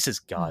 Like, this is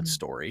God's Mhm.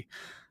 story.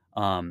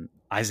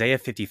 Isaiah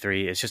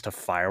 53 is just a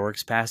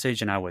fireworks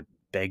passage, and I would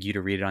beg you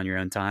to read it on your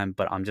own time,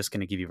 but I'm just going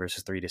to give you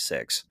verses 3 to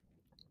 6.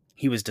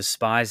 He was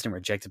despised and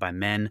rejected by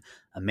men,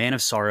 a man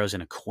of sorrows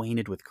and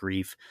acquainted with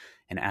grief.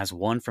 And as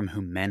one from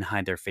whom men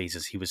hide their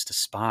faces, he was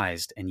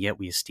despised, and yet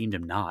we esteemed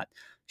him not.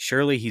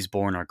 Surely he's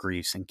borne our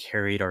griefs and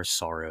carried our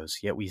sorrows,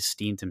 yet we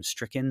esteemed him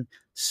stricken,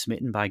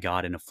 smitten by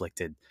God, and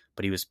afflicted.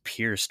 But he was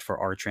pierced for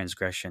our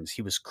transgressions,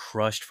 he was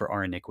crushed for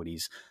our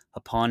iniquities.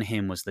 Upon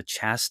him was the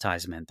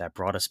chastisement that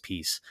brought us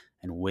peace,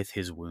 and with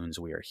his wounds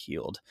we are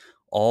healed.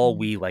 All Mm.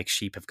 we like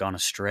sheep have gone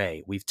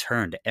astray. We've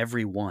turned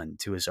every one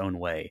to his own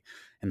way,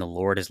 and the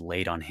Lord has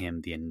laid on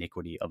him the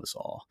iniquity of us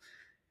all.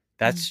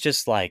 Mm. That's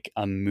just like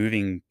a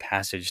moving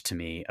passage to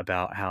me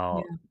about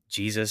how Yeah.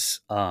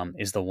 Jesus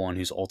is the one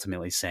who's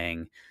ultimately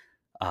saying,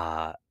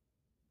 uh,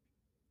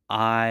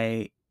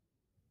 I,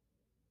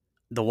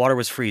 the water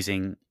was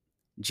freezing.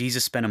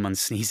 Jesus spent a month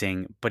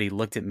sneezing, but he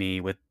looked at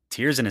me with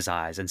tears in his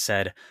eyes and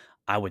said,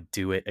 I would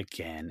do it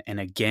again and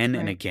again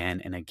and Right.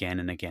 again and again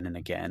and again and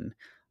again.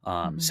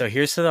 Mhm. So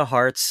here's to the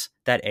hearts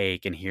that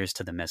ache, and here's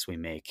to the mess we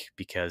make,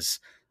 because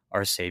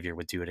our Savior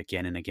would do it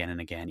again and again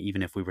and again,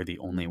 even if we were the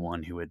only Mhm.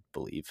 one who would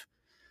believe.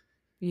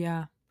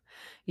 Yeah.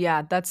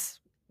 Yeah,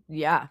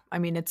 yeah, I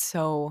mean, it's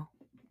so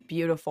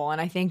beautiful,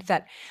 and I think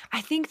that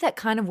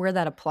kind of where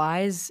that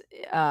applies,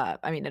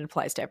 I mean, it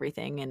applies to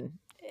everything and,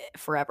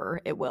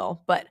 forever, it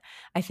will, but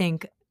I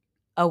think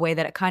a way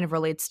that it kind of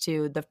relates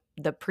to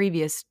the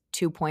previous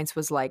 2 points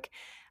was, like,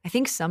 I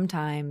think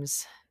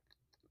sometimes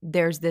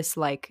there's this,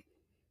 like,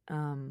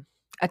 um,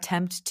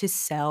 attempt to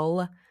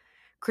sell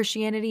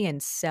Christianity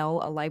and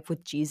sell a life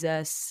with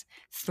Jesus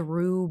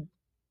through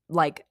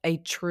like a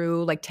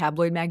true like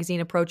tabloid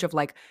magazine approach of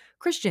like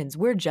Christians,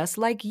 we're just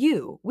like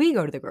you. We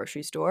go to the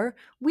grocery store.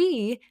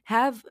 We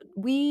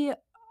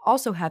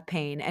also have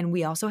pain and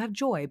we also have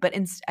joy. But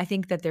I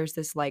think that there's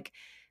this like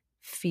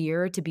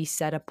fear to be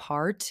set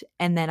apart.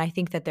 And then I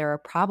think that there are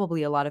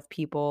probably a lot of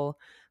people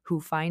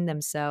who find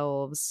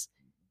themselves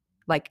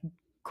like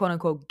quote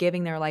unquote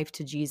giving their life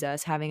to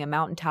Jesus, having a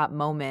mountaintop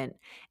moment,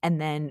 and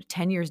then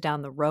 10 years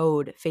down the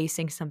road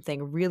facing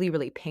something really,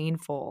 really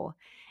painful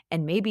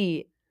and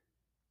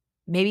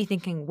maybe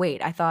thinking,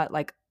 "Wait, I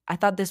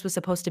thought this was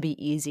supposed to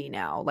be easy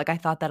now." Like I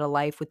thought that a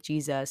life with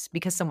Jesus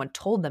because someone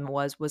told them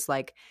was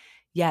like,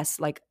 "Yes,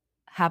 like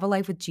have a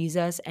life with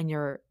Jesus and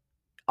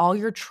all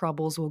your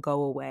troubles will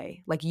go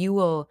away. Like you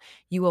will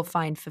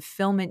find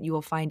fulfillment, you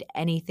will find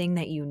anything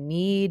that you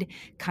need."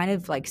 Kind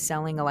of like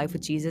selling a life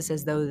with Jesus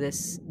as though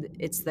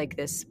it's like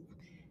this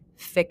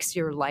fix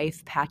your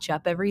life, patch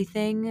up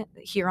everything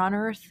here on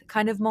earth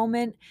kind of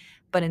moment.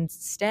 But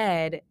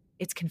instead,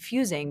 it's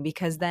confusing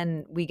because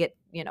then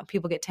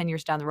people get 10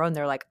 years down the road and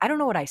they're like, I don't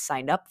know what I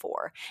signed up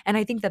for. And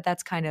I think that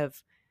that's kind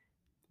of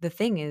the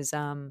thing is,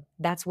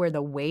 that's where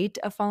the weight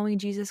of following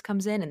Jesus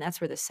comes in, and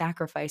that's where the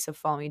sacrifice of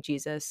following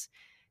Jesus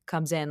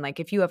comes in. Like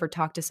if you ever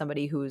talk to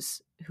somebody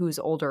who's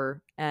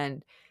older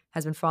and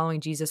has been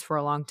following Jesus for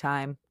a long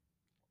time,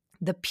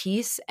 the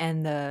peace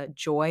and the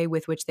joy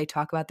with which they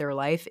talk about their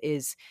life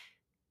is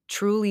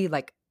truly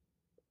like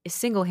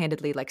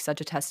single-handedly like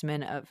such a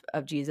testament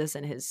of Jesus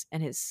and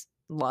his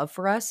love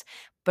for us,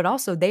 but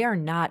also they are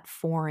not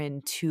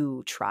foreign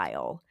to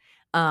trial.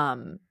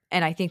 And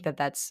I think that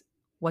that's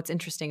what's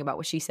interesting about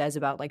what she says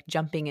about like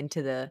jumping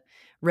into the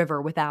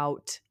river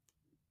without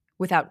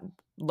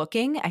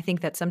looking. I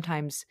think that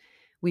sometimes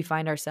we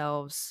find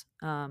ourselves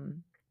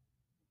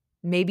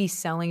maybe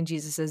selling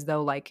Jesus as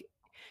though like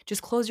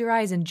just close your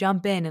eyes and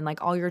jump in and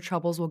like all your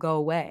troubles will go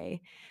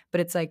away.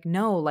 But it's like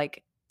no,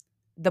 like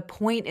the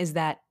point is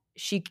that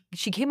she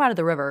came out of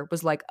the river,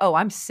 was like, "Oh,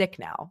 I'm sick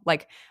now."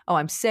 Like, "Oh,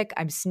 I'm sick,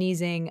 I'm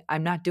sneezing,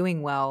 I'm not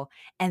doing well."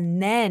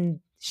 And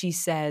then she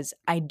says,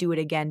 "I do it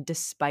again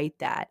despite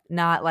that."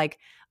 Not like,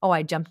 "Oh,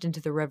 I jumped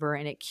into the river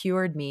and it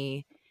cured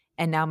me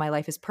and now my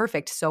life is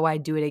perfect, so I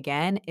do it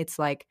again." It's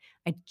like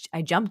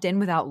I jumped in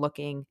without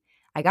looking.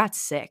 I got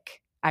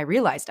sick. I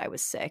realized I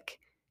was sick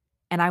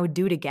and I would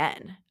do it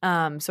again.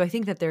 So I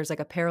think that there's like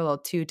a parallel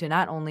too to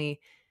not only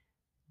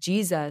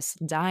Jesus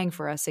dying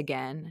for us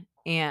again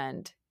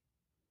and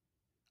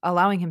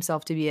allowing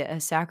himself to be a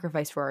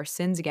sacrifice for our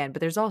sins again, but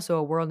there's also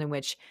a world in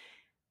which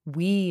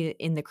we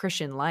in the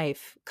Christian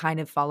life kind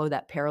of follow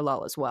that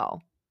parallel as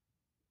well.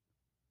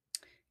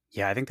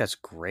 Yeah, I think that's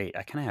great.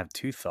 I kind of have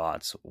two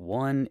thoughts.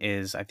 One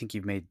is I think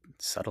you've made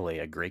subtly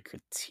a great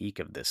critique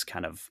of this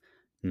kind of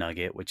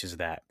nugget, which is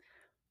that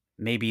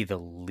maybe the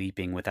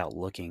leaping without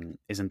looking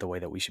isn't the way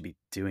that we should be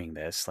doing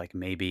this. Like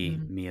maybe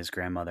Mhm, Mia's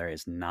grandmother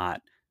is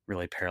not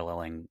really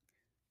paralleling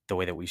the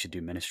way that we should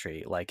do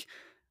ministry. Like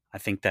I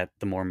think that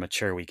the more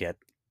mature we get,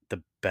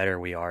 the better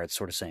we are at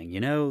sort of saying,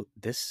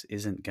 this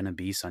isn't going to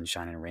be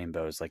sunshine and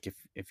rainbows. Like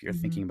if you're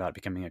thinking mhm, about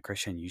becoming a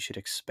Christian, you should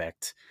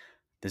expect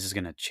this is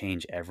going to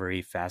change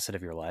every facet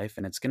of your life,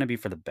 and it's going to be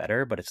for the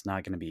better, but it's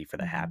not going to be for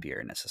the mhm,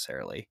 happier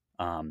necessarily.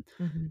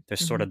 mhm,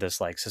 There's sort mhm. of this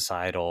like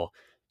societal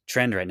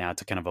trend right now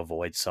to kind of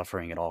avoid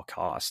suffering at all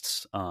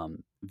costs.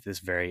 This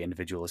very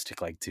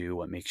individualistic, like do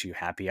what makes you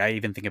happy. I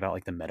even think about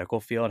like the medical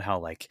field, how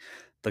like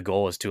the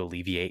goal is to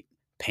alleviate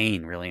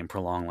pain really and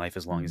prolong life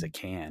as long as Mhm, it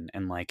can.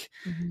 And like,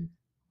 mhm.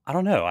 I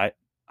don't know. I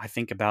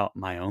think about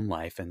my own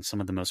life, and some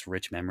of the most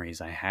rich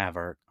memories I have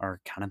are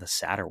kind of the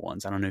sadder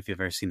ones. I don't know if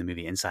you've ever seen the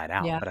movie Inside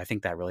Out, Yeah. but I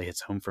think that really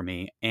hits home for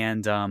me.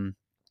 And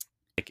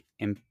like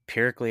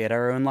empirically at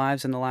our own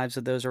lives and the lives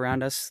of those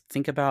around us,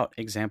 think about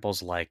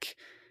examples like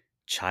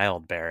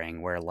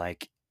childbearing, where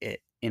like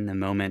it in the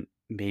moment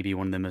maybe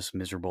one of the most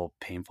miserable,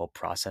 painful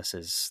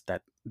processes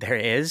that there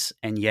is,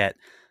 and yet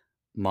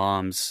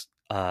moms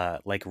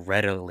like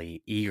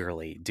readily,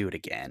 eagerly do it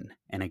again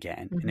and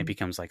again, and it Mhm,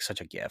 becomes like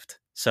such a gift.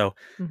 So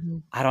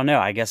mhm. I don't know.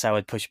 I guess I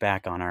would push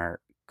back on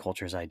our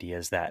culture's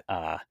ideas that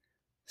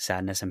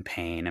sadness and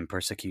pain and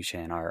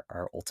persecution are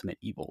ultimate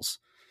evils.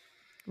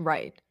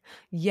 Right.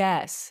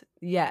 Yes.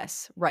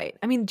 Yes. Right.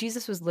 I mean,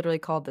 Jesus was literally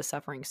called the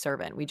suffering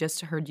servant. We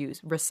just heard you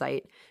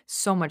recite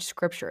so much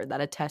scripture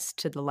that attests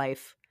to the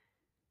life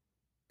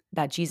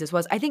that Jesus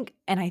was. I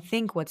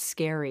think what's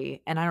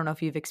scary, and I don't know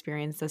if you've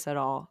experienced this at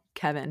all,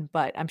 Kevin,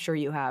 but I'm sure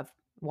you have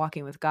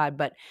walking with God,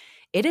 but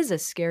it is a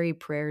scary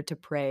prayer to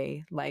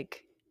pray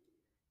like,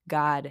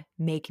 God,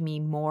 make me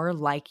more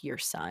like your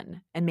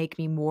son and make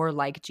me more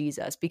like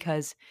Jesus,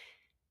 because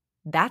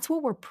that's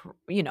what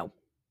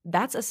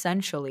that's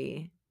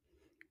essentially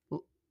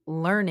l-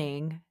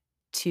 learning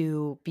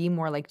to be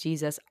more like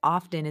Jesus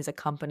often is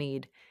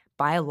accompanied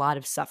by a lot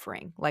of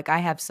suffering. Like I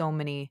have so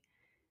many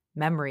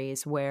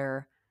memories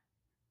where,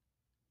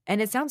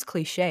 and it sounds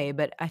cliche,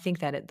 but I think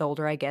that the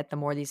older I get, the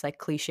more these like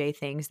cliche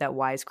things that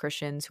wise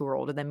Christians who are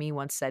older than me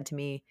once said to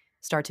me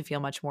start to feel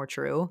much more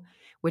true,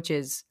 which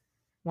is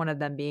one of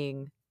them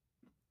being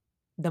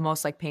the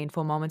most like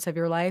painful moments of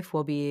your life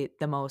will be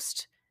the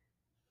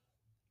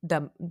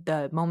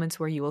moments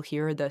where you will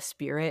hear the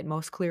spirit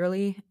most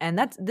clearly. And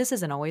this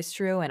isn't always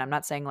true, and I'm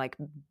not saying like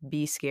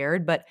be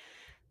scared, but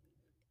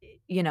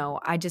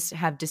I just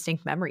have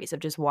distinct memories of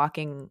just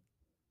walking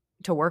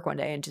to work one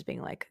day and just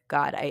being like,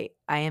 God, I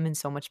am in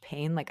so much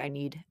pain, like I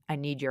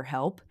need your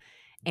help.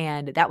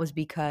 And that was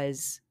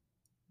because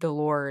the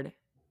Lord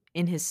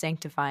in his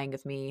sanctifying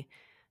of me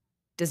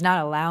does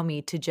not allow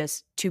me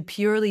to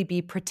purely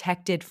be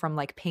protected from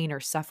like pain or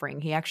suffering.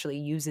 He actually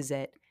uses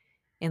it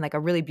in like a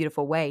really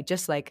beautiful way,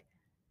 just like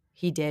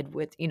he did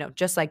with,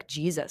 just like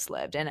Jesus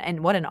lived.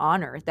 And what an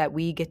honor that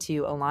we get to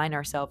align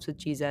ourselves with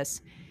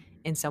Jesus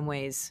in some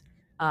ways,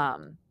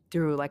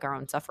 through like our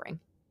own suffering.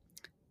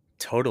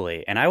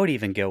 Totally. And I would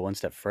even go one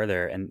step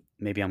further, and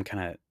maybe I'm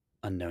kind of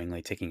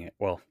unknowingly taking it.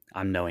 Well,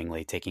 I'm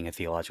knowingly taking a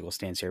theological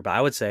stance here, but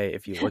I would say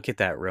if you look at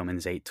that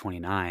Romans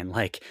 8:29,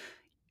 like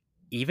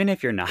even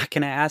if you're not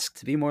going to ask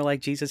to be more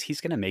like Jesus,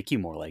 he's going to make you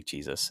more like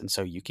Jesus. And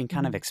so you can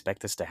kind of Mhm.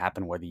 expect this to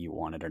happen whether you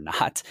want it or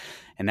not.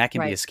 And that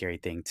can be a Right. scary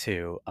thing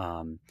too.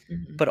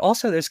 Mhm. But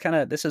also there's kind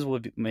of, this is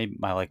what made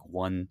my like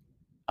one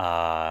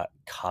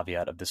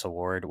caveat of this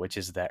award, which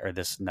is that, or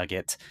this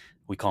nugget,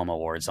 we call them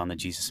awards on the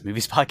Jesus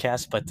Movies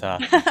podcast,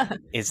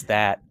 but is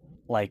that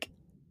like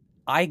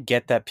I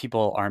get that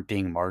people aren't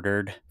being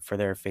martyred for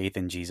their faith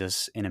in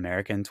Jesus in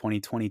America in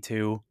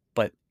 2022,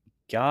 but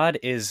God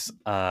is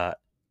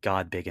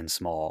God big and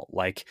small.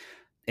 Like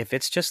if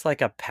it's just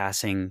like a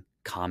passing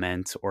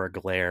comment or a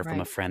glare from a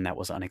Right. friend that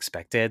was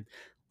unexpected,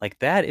 like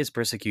that is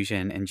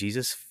persecution and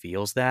Jesus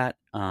feels that.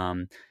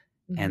 Mhm.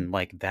 And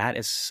like that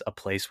is a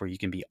place where you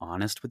can be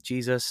honest with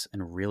Jesus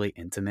and really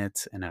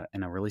intimate in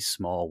a really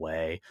small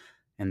way.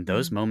 And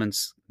those Mhm.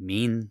 moments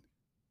mean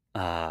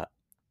uh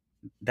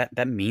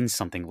that means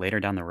something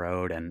later down the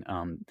road, and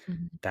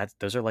Mhm. that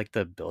those are like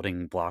the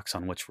building blocks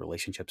on which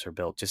relationships are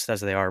built, just as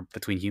they are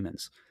between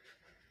humans.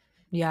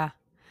 Yeah.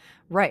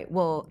 Right.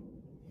 Well,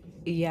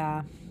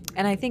 yeah.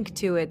 And I think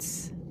too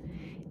it's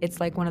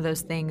like one of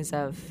those things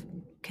of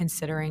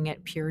considering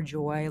it pure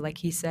joy, like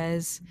he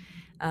says,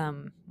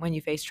 when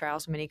you face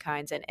trials of many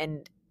kinds.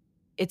 And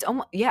it's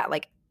almost, yeah,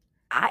 like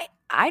I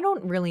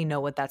don't really know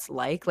what that's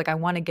like. Like I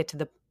want to get to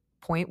the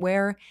point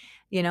where,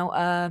 you know,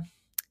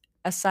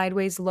 a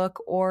sideways look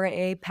or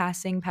a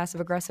passing passive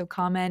aggressive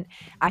comment,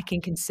 I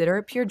can consider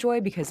it pure joy,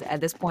 because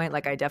at this point,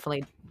 like I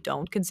definitely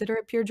don't consider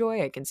it pure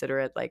joy. I consider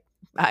it like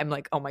I'm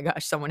like, oh my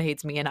gosh, someone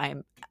hates me and I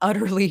am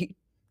utterly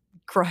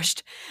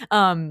crushed.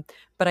 Um,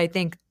 but I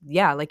think,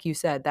 yeah, like you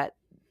said,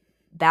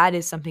 that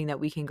is something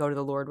that we can go to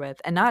the Lord with,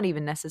 and not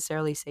even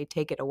necessarily say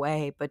take it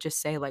away, but just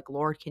say like,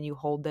 Lord, can you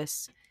hold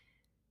this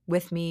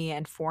with me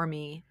and for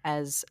me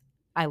as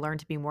I learn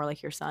to be more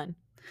like your son?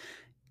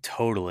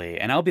 Totally.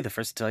 And I'll be the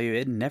first to tell you,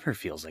 it never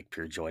feels like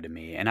pure joy to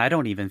me. And I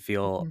don't even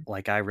feel Mhm.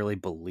 like I really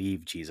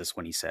believe Jesus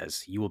when he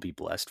says, you will be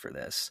blessed for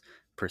this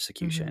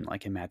persecution, Mhm.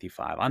 like in Matthew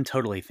 5. I'm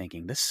totally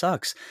thinking, this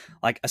sucks.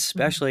 Like, Mhm.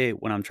 especially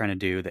when I'm trying to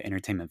do the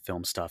entertainment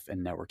film stuff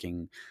and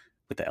networking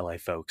with the LA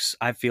folks.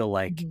 I feel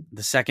like Mhm.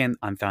 the second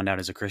I'm found out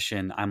as a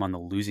Christian, I'm on the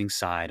losing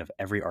side of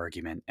every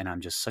argument. And I'm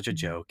just such a Mhm.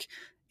 joke Mhm.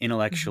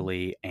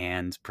 intellectually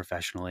and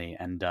professionally.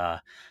 And,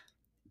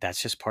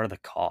 that's just part of the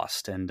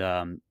cost. And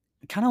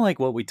kind of like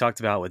what we talked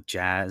about with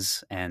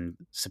Jazz and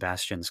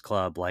Sebastian's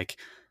club, like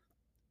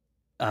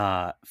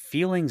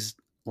feelings,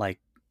 like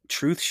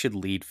truth should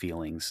lead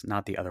feelings,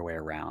 not the other way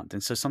around.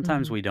 And so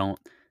sometimes Mhm. we don't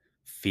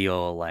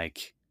feel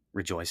like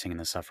rejoicing in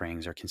the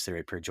sufferings or consider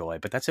it pure joy,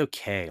 but that's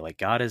okay. Like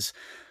God is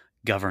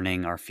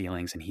governing our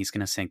feelings and he's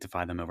going to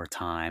sanctify them over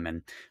time.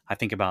 And I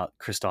think about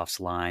Kristoff's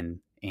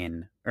line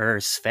in, or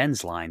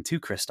Sven's line to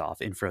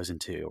Kristoff in Frozen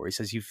 2, where he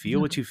says, you feel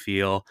what Mhm. you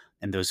feel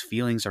and those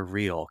feelings are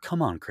real.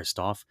 Come on,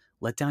 Kristoff,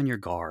 let down your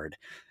guard.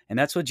 And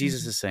that's what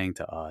Jesus Mhm. is saying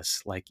to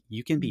us. Like,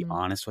 you can be Mhm.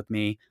 honest with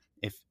me.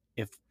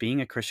 If being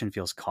a Christian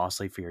feels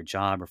costly for your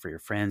job or for your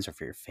friends or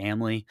for your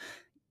family,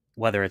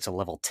 whether it's a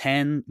level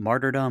 10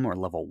 martyrdom or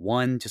level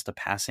 1, just a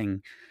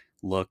passing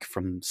look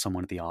from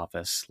someone at the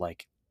office,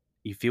 like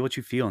you feel what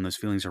you feel and those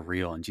feelings are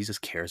real and Jesus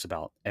cares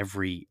about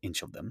every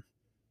inch of them.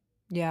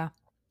 Yeah,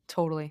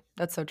 totally.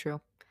 That's so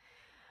true.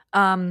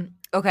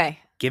 Okay.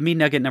 Give me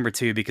nugget number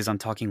 2 because I'm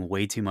talking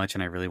way too much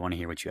and I really want to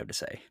hear what you have to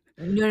say.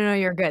 No, no, no,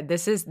 you're good.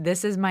 This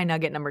is my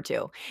nugget number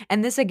 2.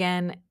 And this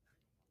again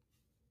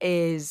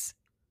is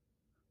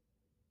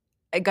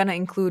gonna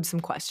include some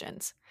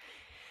questions.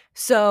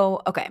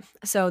 So, okay.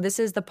 So this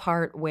is the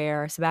part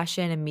where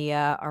Sebastian and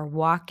Mia are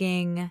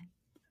walking.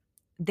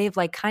 They've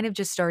like kind of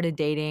just started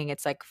dating.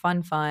 It's like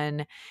fun,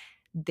 fun.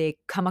 They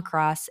come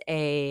across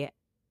a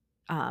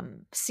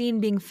scene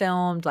being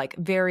filmed, like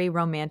very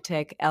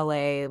romantic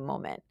LA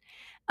moment.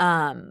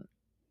 Um,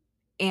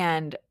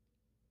 and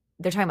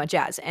they're talking about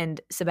jazz,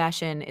 and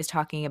Sebastian is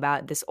talking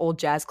about this old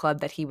jazz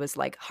club that he was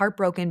like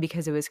heartbroken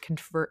because it was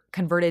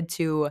converted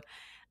to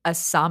a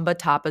samba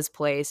tapas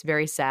place,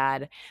 very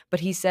sad.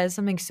 But he says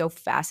something so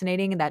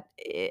fascinating that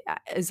it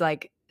is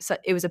like, so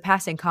it was a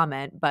passing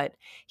comment, but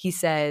he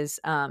says,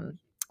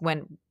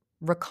 when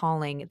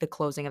recalling the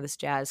closing of this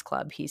jazz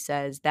club, he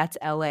says, "That's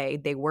LA.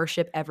 They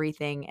worship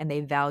everything and they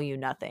value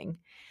nothing."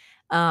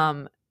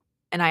 Um,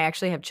 and I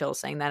actually have chills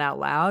saying that out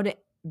loud,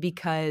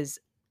 because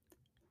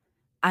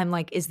I'm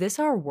like, is this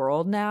our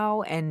world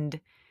now? And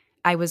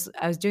I was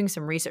doing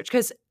some research,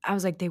 because I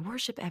was like, they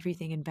worship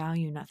everything and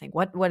value nothing.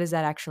 What does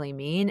that actually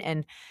mean?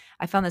 And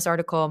I found this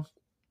article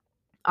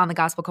on the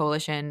Gospel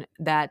Coalition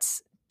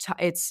that's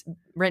it's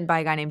written by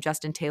a guy named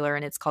Justin Taylor,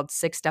 and it's called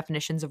Six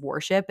Definitions of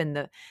Worship. And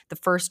the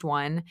first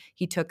one,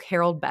 he took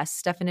Harold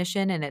Best's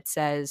definition, and it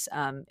says,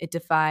 it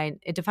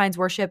defines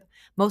worship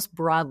most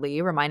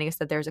broadly, reminding us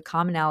that there's a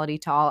commonality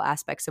to all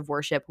aspects of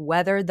worship,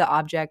 whether the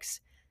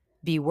objects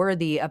be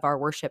worthy of our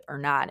worship or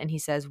not. And he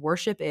says,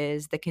 worship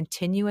is the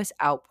continuous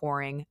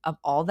outpouring of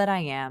all that I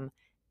am,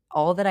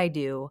 all that I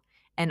do,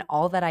 and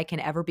all that I can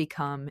ever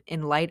become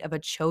in light of a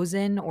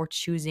chosen or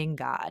choosing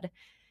God.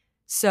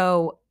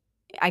 So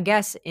I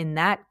guess in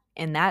that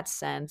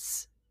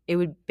sense, it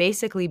would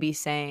basically be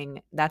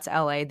saying that's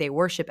LA. They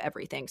worship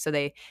everything. So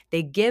they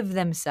give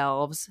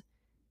themselves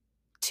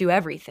to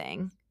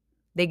everything.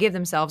 They give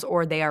themselves,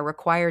 or they are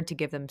required to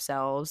give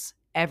themselves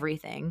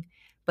everything,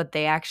 but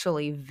they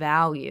actually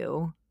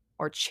value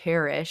or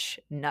cherish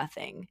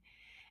nothing.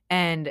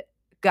 And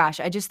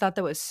gosh, I just thought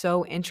that was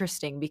so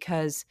interesting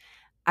because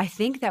I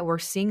think that we're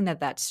seeing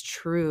that that's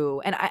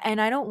true. And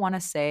I don't want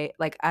to say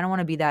like I don't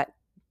want to be that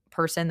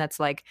person that's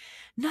like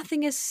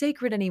nothing is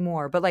sacred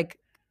anymore, but like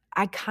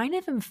I kind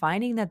of am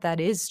finding that that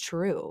is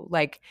true.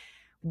 Like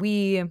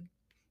we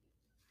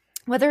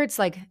whether it's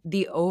like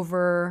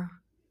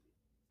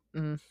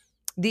mm,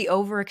 the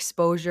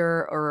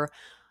overexposure or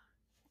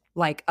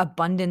like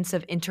abundance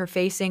of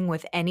interfacing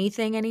with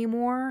anything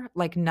anymore,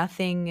 like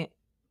nothing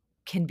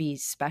can be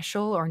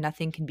special or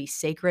nothing can be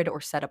sacred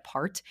or set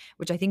apart,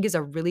 which I think is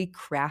a really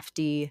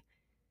crafty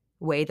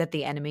way that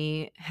the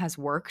enemy has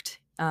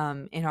worked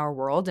in our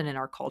world and in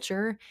our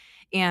culture.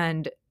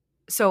 And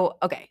so,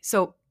 okay,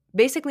 so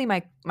basically,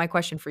 my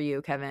question for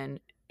you, Kevin,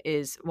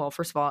 is well,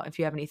 first of all, if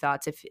you have any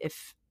thoughts,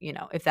 if you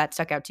know if that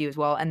stuck out to you as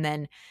well, and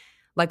then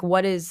like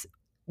what is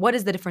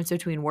the difference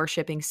between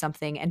worshiping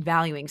something and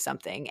valuing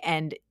something,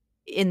 and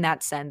in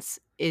that sense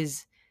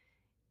is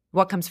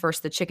what comes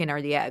first, the chicken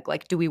or the egg?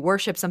 Like, do we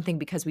worship something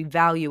because we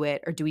value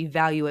it, or do we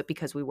value it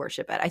because we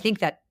worship it? I think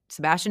that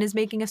Sebastian is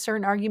making a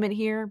certain argument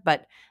here,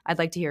 but I'd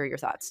like to hear your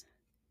thoughts.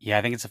 Yeah,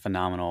 I think it's a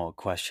phenomenal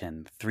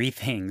question. Three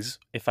things,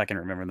 if I can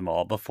remember them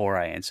all before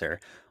I answer.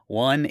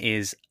 One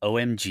is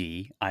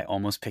OMG. I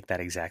almost picked that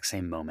exact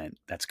same moment.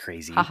 That's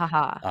Ha crazy. ha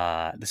ha.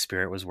 The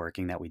spirit was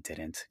working that we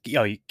didn't.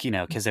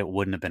 Because it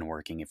wouldn't have been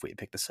working if we had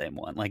picked the same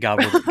one. Like God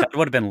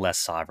would have been less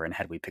sovereign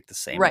had we picked the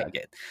same Right.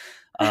 nugget.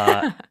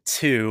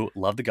 Two,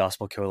 love the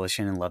Gospel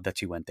Coalition and love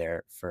that you went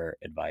there for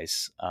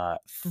advice.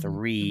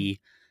 Mhm, mhm, Three,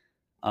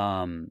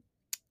 um,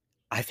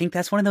 I think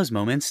that's one of those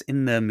moments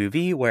in the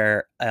movie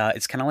where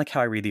it's kind of like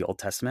how I read the Old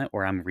Testament,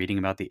 where I'm reading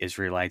about the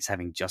Israelites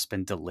having just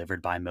been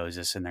delivered by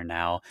Moses and they're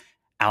now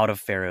out of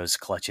Pharaoh's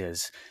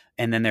clutches.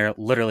 And then they're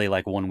literally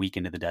like 1 week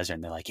into the desert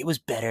and they're like, it was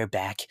better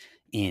back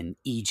in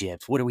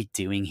Egypt. What are we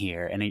doing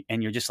here?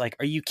 And you're just like,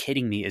 are you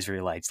kidding me,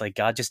 Israelites? Like,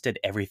 God just did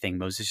everything.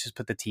 Moses just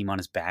put the team on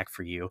his back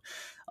for you.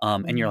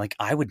 And you're mhm. like,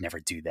 I would never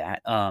do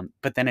that.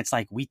 But then it's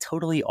like, we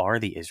totally are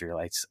the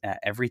Israelites. At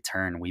every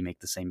turn, we make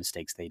the same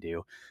mistakes they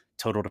do,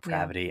 total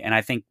Yeah. depravity. And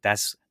I think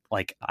that's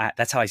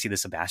how I see the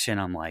Sebastian.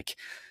 I'm like,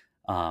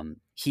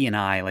 he and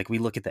I, like, we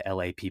look at the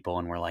LA people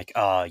and we're like,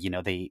 oh,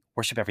 they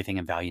worship everything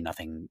and value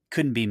nothing.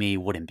 Couldn't be me,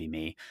 wouldn't be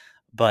me.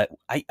 But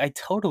I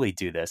totally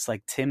do this.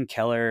 Like Tim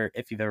Keller,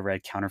 if you've ever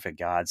read Counterfeit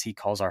Gods, he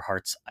calls our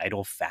hearts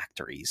idol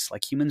factories.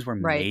 Like humans were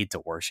Right. made to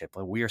worship.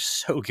 Like we are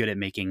so good at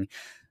making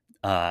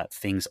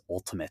things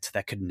ultimate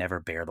that could never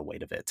bear the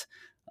weight of it.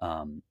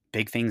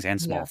 Big things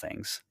and small Yeah.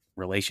 things,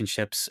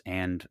 relationships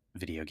and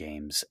video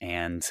games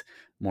and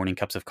morning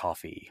cups of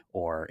coffee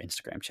or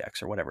Instagram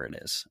checks or whatever it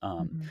is.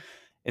 Mhm.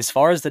 As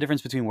far as the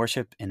difference between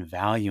worship and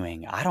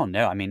valuing, I don't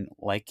know. I mean,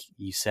 like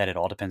you said, it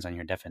all depends on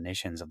your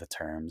definitions of the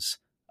terms.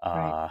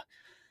 Right. Uh,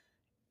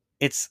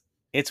 it's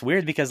it's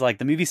weird because like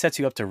the movie sets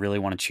you up to really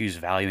want to choose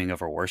valuing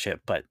over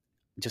worship, but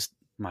just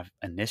my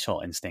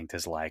initial instinct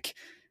is like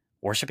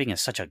worshiping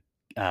is such a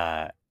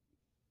uh,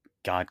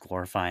 God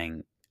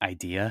glorifying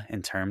idea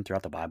and term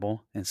throughout the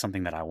Bible and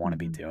something that I want to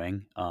be Mhm.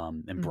 doing,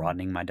 and Mhm.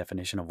 broadening my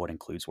definition of what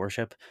includes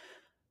worship.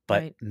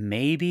 But Right.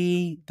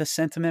 maybe the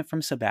sentiment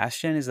from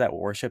Sebastian is that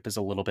worship is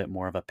a little bit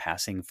more of a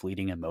passing,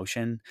 fleeting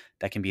emotion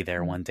that can be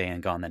there Mm. one day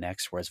and gone the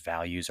next, whereas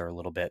values are a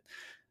little bit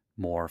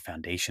more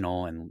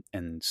foundational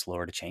and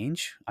slower to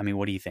change. I mean,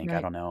 what do you think? I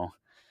Right. don't know.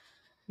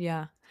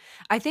 Yeah.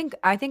 I think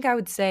I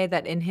would say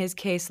that in his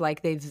case,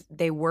 like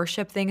they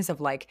worship things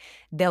of like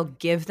they'll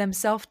give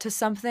themselves to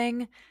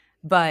something,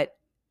 but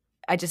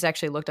I just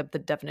actually looked up the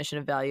definition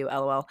of value,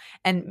 LOL.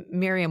 And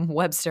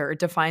Merriam-Webster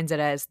defines it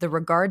as the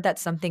regard that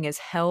something is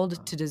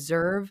held to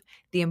deserve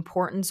the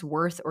importance,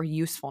 worth, or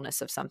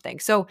usefulness of something.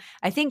 So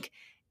I think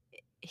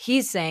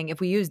he's saying if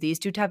we use these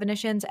two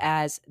definitions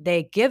as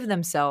they give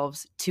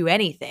themselves to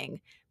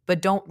anything,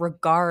 but don't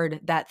regard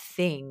that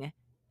thing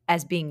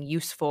as being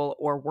useful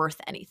or worth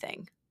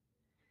anything.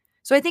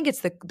 So I think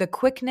it's the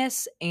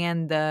quickness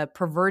and the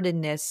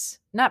pervertedness,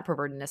 not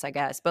pervertedness, I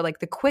guess, but like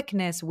the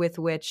quickness with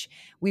which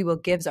we will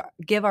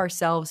give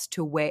ourselves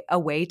to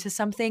away to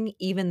something,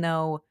 even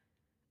though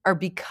or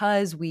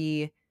because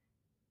we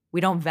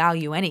don't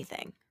value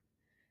anything.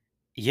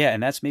 Yeah,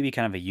 and that's maybe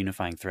kind of a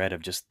unifying thread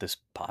of just this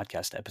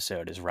podcast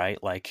episode is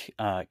right. Like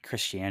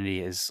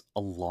Christianity is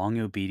a long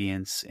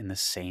obedience in the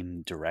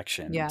same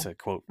direction. Yeah. To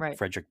quote Right.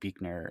 Frederick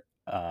Buechner,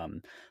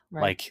 Right.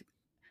 like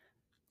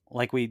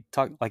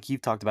like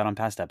you've talked about on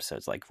past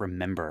episodes, like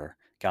remember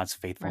God's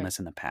Right. faithfulness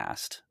in the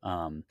past.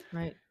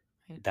 Right.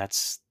 Right.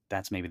 That's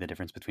maybe the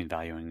difference between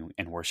valuing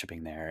and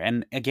worshiping there.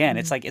 And again,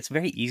 it's Mhm. like it's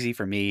very easy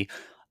for me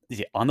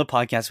on the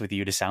podcast with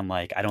you to sound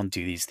like I don't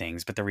do these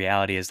things, but the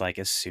reality is like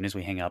as soon as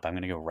we hang up, I'm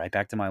going to go right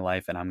back to my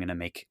life and I'm going to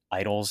make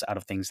idols out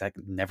of things that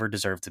never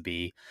deserve to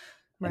be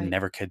and Right.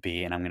 never could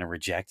be, and I'm going to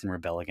reject and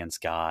rebel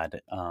against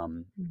God.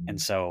 And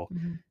Mhm. so,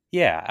 Mhm.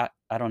 yeah,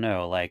 I don't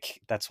know.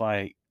 Like that's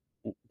why,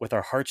 with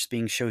our hearts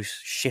being so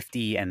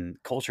shifty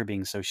and culture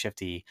being so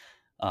shifty,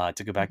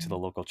 to go back to the Mhm.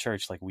 local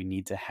church, like we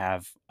need to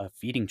have a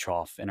feeding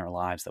trough in our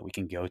lives that we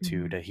can go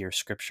to Mhm. hear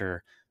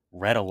scripture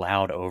read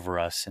aloud over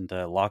us and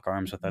to lock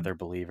arms with Mhm. other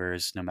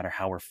believers, no matter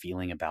how we're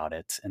feeling about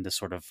it, and to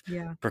sort of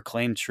Yeah.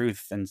 proclaim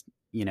truth. And,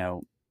 you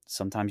know,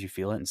 sometimes you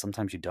feel it and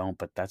sometimes you don't,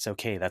 but that's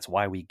okay. That's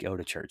why we go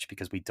to church,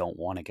 because we don't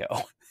want to go.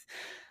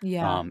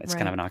 Yeah, It's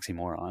kind of right. an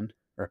oxymoron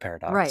or a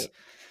paradox. Right.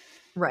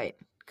 Right.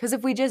 Because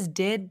if we just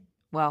did,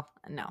 well,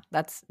 no,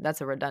 that's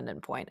a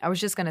redundant point. I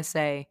was just gonna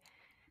say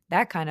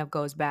that kind of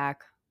goes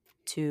back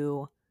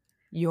to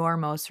your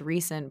most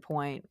recent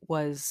point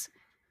was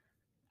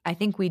I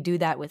think we do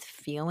that with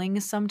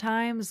feelings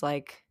sometimes,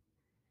 like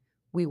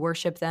we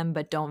worship them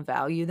but don't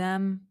value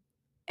them.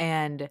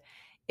 And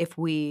if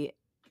we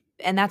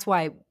and that's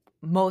why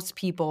most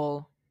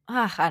people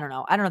I don't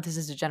know. I don't know if this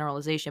is a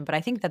generalization, but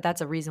I think that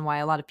that's a reason why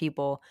a lot of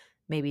people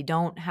maybe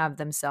don't have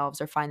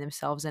themselves or find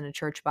themselves in a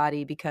church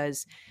body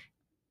because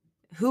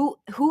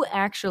who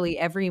actually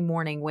every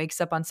morning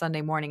wakes up on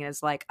Sunday morning and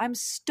is like, "I'm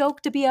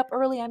stoked to be up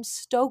early. I'm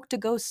stoked to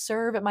go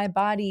serve at my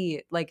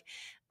body." Like,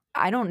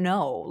 I don't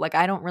know. Like,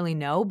 I don't really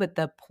know, but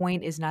the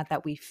point is not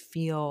that we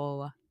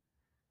feel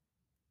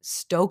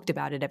stoked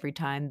about it every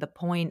time. The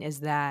point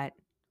is that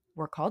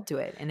we're called to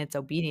it and it's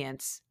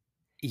obedience.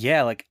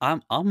 Yeah, like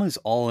I'm as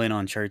all in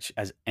on church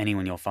as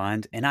anyone you'll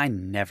find, and I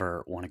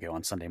never want to go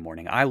on Sunday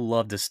morning. I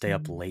love to stay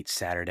up Mhm, late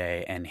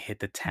Saturday and hit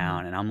the mhm.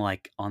 town, and I'm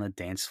like on the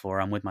dance floor.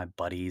 I'm with my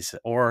buddies,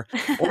 or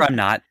I'm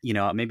not. You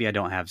know, maybe I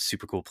don't have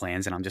super cool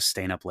plans, and I'm just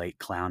staying up late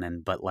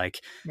clowning. But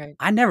like, Right.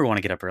 I never want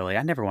to get up early.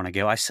 I never want to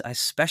go. I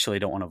especially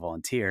don't want to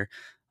volunteer.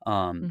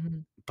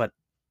 Mhm. But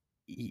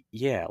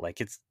yeah, like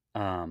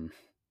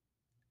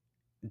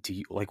do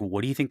you like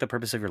what do you think the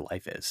purpose of your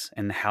life is,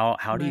 and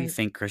how do you Right.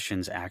 think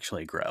Christians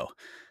actually grow?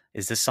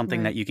 Is this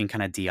something that Right. you can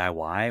kind of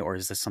DIY, or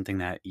is this something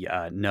that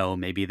no,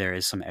 maybe there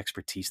is some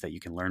expertise that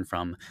you can learn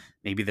from?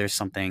 Maybe there's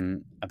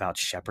something about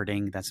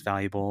shepherding that's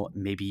valuable.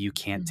 Maybe you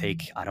can't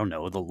take, Mhm. I don't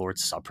know, the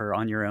Lord's Supper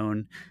on your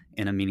own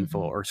in a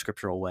meaningful Mhm. or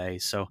scriptural way.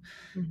 So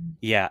Mhm.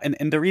 yeah,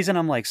 and the reason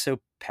I'm like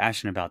so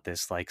passionate about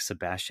this, like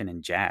Sebastian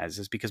and jazz,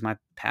 is because my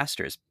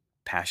pastor is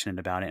passionate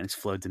about it and it's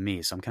flowed to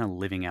me. So I'm kind of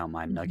living out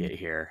my Mhm. nugget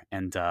here,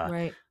 and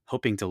Right.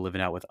 hoping to live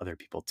it out with other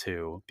people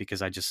too,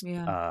 because I just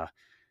Yeah.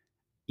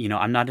 you know,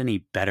 I'm not any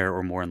better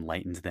or more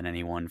enlightened than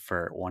anyone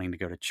for wanting to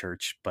go to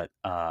church, but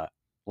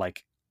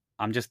like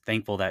I'm just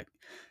thankful that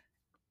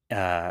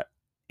uh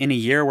in a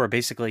year where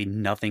basically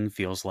nothing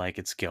feels like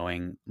it's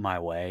going my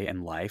way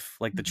in life,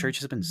 like the Mhm. church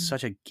has been Mhm.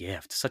 such a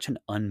gift, such an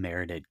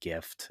unmerited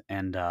gift,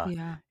 and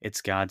Yeah.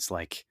 it's God's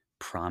like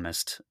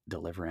promised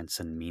deliverance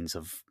and means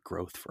of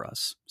growth for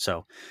us.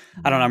 So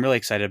I don't know, Yeah. I'm really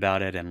excited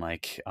about it, and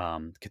like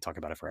could talk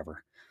about it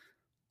forever.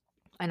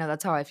 I know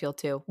that's how I feel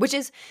too. Which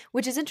is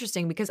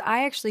interesting because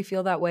I actually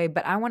feel that way,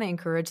 but I want to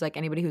encourage like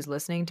anybody who's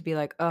listening to be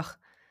like, "Ugh,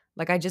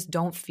 like I just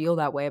don't feel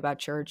that way about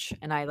church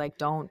and I like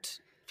don't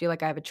feel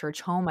like I have a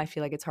church home. I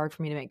feel like it's hard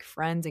for me to make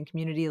friends and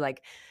community."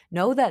 Like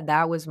know that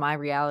that was my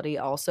reality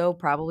also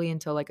probably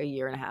until like a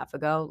year and a half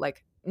ago.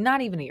 Like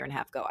not even a year and a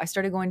half ago. I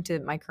started going to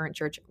my current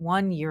church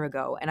 1 year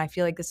ago and I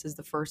feel like this is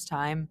the first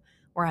time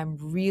where I'm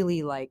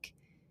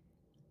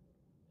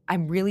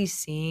really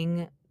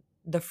seeing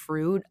the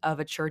fruit of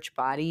a church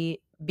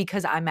body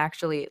because I'm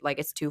actually like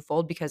it's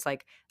twofold because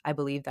like I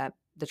believe that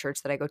the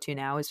church that I go to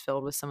now is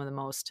filled with some of the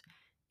most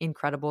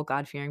incredible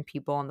God-fearing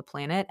people on the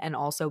planet and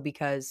also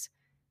because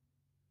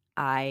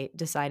I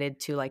decided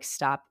to like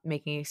stop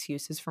making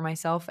excuses for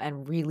myself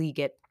and really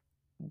get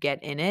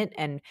in it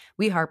and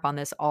we harp on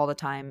this all the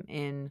time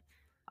in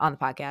on the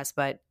podcast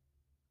but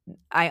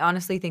I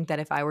honestly think that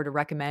if I were to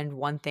recommend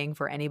one thing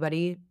for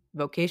anybody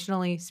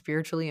vocationally,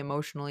 spiritually,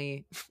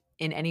 emotionally,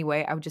 in any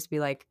way, I would just be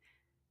like,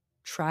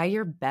 try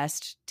your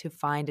best to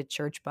find a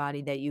church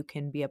body that you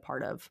can be a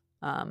part of.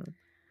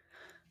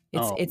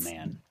 It's Oh it's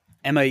man,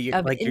 Emma,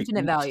 of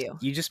infinite value.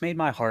 you just made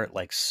my heart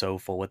like so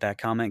full with that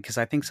comment, because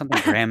I think something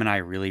Graham and I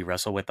really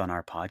wrestle with on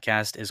our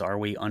podcast is, are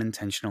we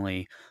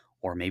unintentionally,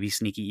 or maybe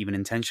sneaky even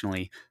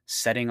intentionally,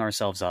 setting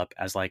ourselves up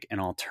as like an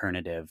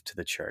alternative to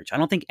the church? I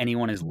don't think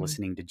anyone is Mhm.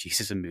 listening to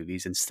Jesus and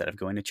movies instead of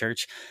going to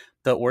church,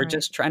 but we're Right,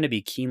 just trying to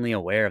be keenly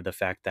aware of the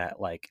fact that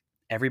like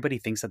everybody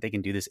thinks that they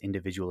can do this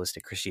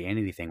individualistic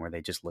Christianity thing where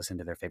they just listen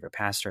to their favorite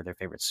pastor, their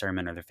favorite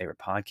sermon, or their favorite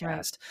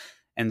right, podcast.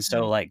 And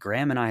so, right. like,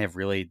 Graham and I have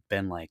really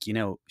been like, you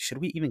know, should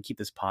we even keep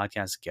this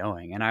podcast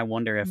going? And I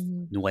wonder if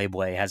Mhm,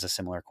 Nueble has a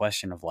similar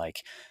question of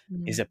like,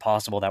 is mhm. it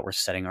possible that we're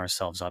setting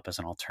ourselves up as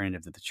an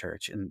alternative to the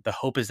church? And the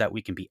hope is that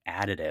we can be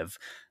additive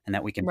and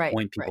that we can Right,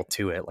 point people right,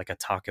 to it like a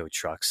taco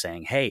truck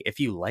saying, hey, if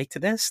you liked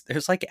this,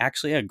 there's like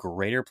actually a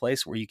greater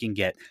place where you can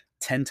get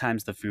 10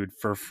 times the food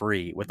for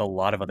free with a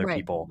lot of other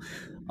right. people.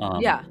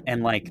 Yeah,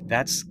 And like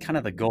that's kind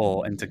of the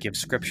goal, and to give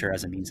scripture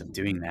as a means of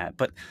doing that.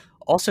 But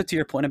also to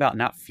your point about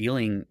not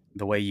feeling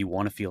the way you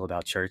want to feel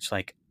about church,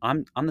 like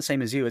I'm the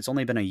same as you. It's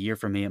only been a year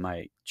for me at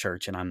my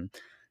church, and I'm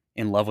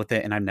in love with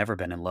it, and I've never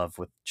been in love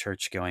with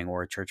church going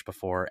or a church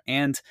before.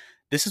 And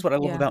this is what I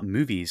love yeah, about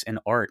movies and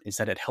art, is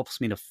that it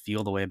helps me to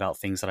feel the way about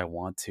things that I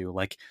want to.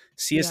 Like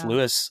C.S. yeah.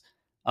 Lewis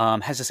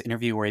has this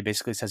interview where he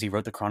basically says he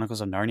wrote the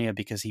Chronicles of Narnia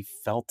because he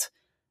felt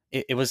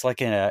it was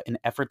like an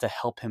effort to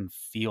help him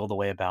feel the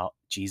way about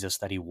Jesus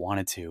that he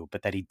wanted to,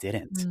 but that he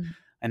didn't. Mm,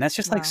 And that's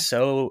just like Wow.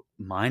 so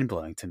mind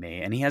blowing to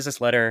me. And he has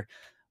this letter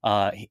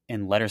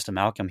in Letters to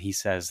Malcolm. He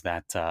says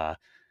that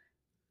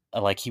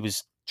like he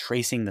was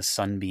tracing the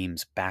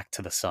sunbeams back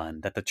to the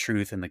sun, that the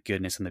truth and the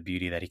goodness and the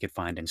beauty that he could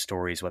find in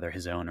stories, whether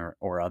his own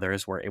or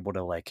others, were able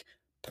to like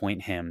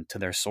point him to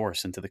their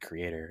source and to the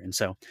creator. And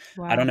so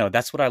I don't Wow. know,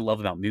 that's what I love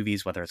about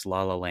movies, whether it's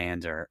La La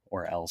Land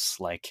or else.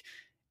 Like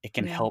it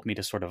can Yeah. help me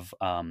to sort of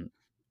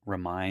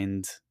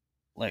remind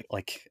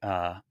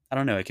I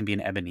don't know, it can be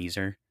an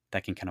Ebenezer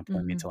that can kind of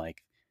point me Mhm. to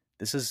like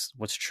this is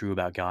what's true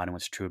about God and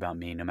what's true about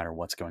me no matter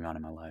what's going on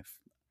in my life.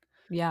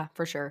 Yeah,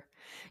 for sure.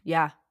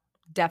 Yeah,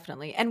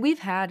 definitely. And we've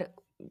had,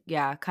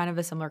 yeah, kind of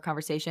a similar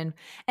conversation.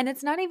 And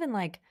it's not even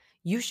like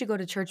you should go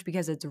to church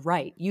because it's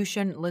right. You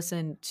shouldn't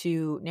listen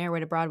to Narrowway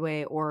to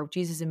Broadway or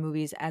Jesus in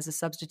movies as a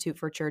substitute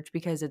for church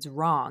because it's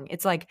wrong.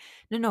 It's like,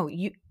 no, no,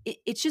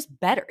 it's just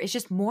better. It's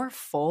just more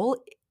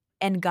full.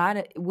 And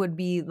God would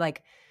be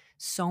like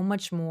so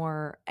much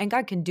more, and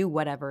God can do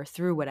whatever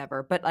through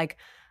whatever. But like,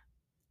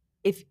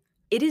 if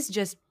it is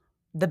just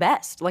the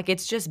best, like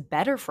it's just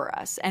better for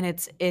us, and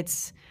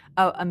it's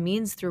a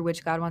means through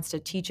which God wants to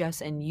teach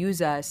us and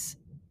use us,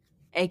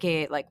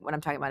 aka like what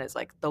I'm talking about is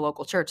like the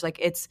local church. Like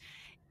it's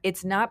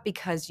not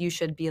because you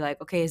should be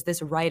like, okay, is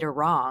this right or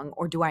wrong,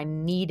 or do I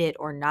need it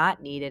or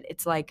not need it?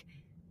 It's like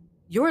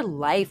your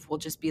life will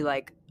just be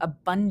like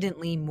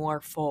abundantly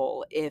more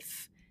full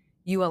if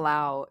you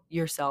allow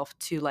yourself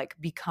to like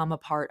become a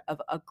part of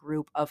a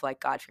group of like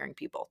God-fearing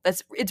people.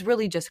 That's it's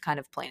really just kind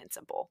of plain and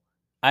simple.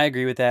 I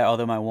agree with that,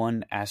 although my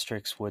one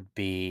asterisk would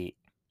be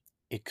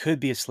it could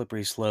be a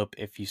slippery slope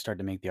if you start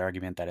to make the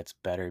argument that it's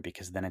better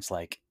because then it's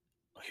like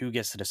who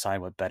gets to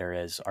decide what better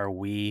is? Are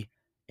we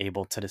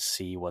able to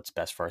see what's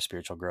best for our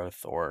spiritual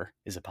growth, or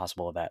is it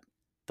possible that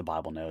the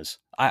Bible knows?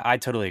 I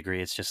totally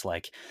agree. It's just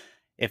like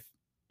if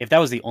if that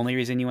was the only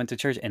reason you went to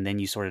church and then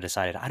you sort of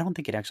decided I don't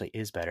think it actually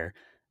is better,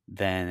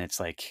 then it's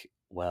like,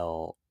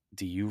 well,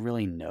 do you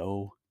really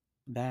know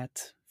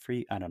that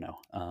free? I don't know.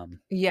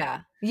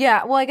 Yeah.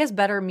 Yeah, well, I guess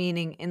better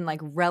meaning in, like,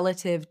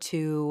 relative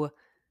to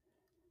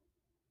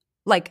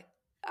like,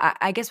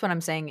 I guess what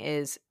I'm saying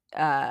is,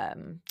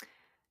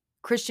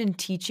 Christian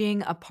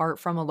teaching apart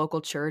from a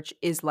local church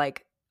is,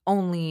 like,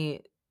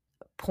 only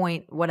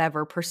point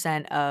whatever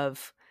percent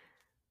of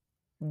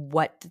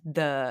what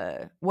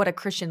a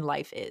Christian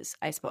life is,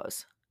 I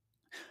suppose.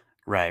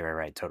 Right, right,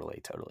 right. Totally,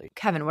 totally.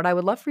 Kevin, what I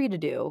would love for you to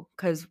do,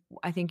 because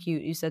I think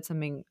you said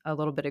something a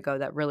little bit ago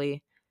that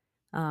really,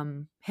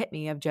 hit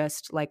me of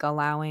just, like,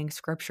 allowing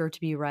scripture to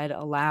be read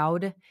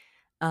aloud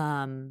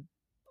um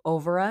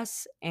over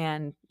us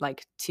and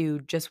like to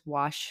just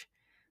wash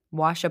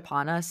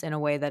upon us in a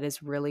way that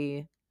is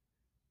really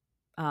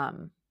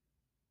um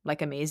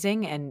like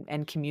amazing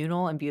and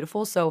communal and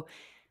beautiful. So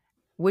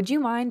would you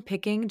mind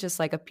picking just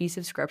like a piece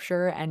of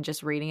scripture and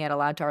just reading it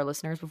aloud to our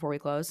listeners before we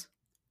close?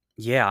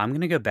 Yeah, I'm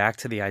gonna go back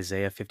to the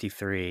Isaiah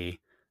 53,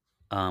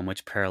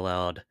 which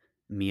paralleled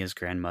Mia's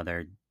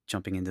grandmother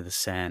jumping into the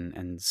Seine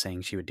and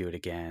saying she would do it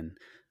again.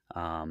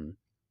 Um,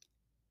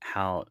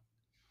 how,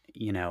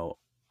 you know,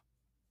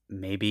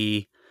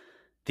 maybe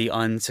the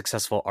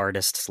unsuccessful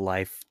artist's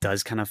life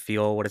does kind of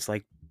feel what it's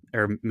like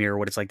or mirror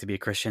what it's like to be a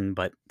Christian,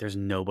 but there's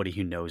nobody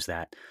who knows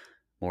that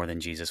more than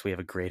Jesus. We have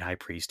a great high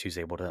priest who's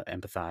able to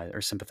empathize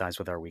or sympathize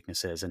with our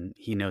weaknesses, and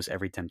he knows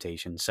every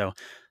temptation. So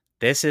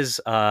this is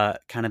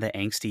kind of the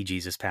angsty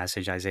Jesus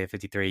passage, Isaiah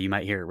 53. You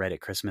might hear it read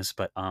at Christmas,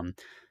 but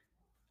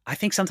I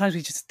think sometimes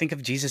we just think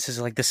of Jesus as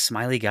like this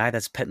smiley guy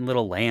that's petting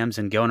little lambs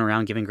and going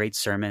around giving great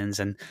sermons.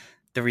 And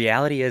the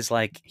reality is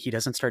like he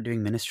doesn't start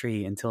doing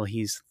ministry until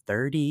he's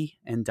 30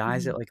 and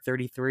dies Mhm. at like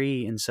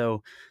 33. And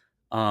so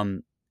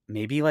um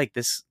maybe like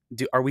this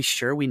are we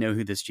sure we know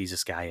who this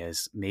Jesus guy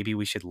is? Maybe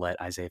we should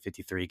let Isaiah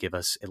 53 give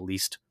us at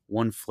least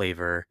one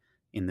flavor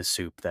in the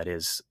soup that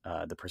is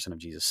the person of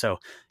Jesus. So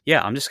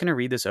yeah, I'm just gonna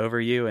read this over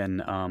you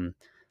and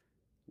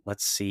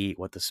let's see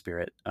what the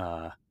Spirit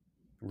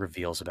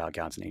reveals about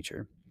God's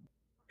nature.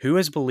 Who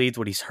has believed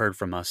what he's heard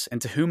from us,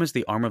 and to whom has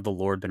the arm of the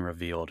Lord been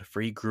revealed? For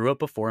he grew up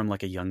before him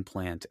like a young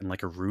plant, and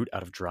like a root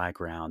out of dry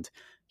ground.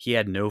 He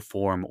had no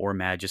form or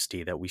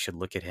majesty that we should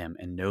look at him,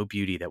 and no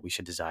beauty that we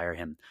should desire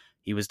him.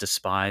 He was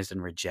despised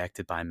and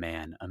rejected by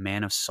man, a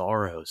man of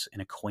sorrows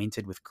and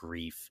acquainted with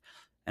grief,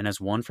 and as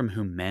one from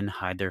whom men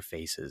hide their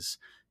faces.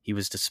 He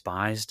was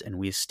despised, and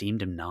we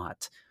esteemed him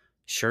not.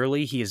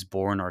 Surely he has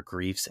borne our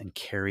griefs and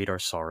carried our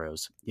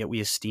sorrows, yet we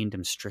esteemed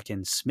him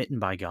stricken, smitten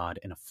by God,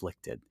 and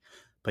afflicted.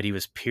 But he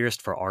was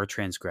pierced for our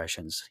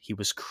transgressions, he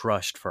was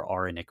crushed for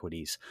our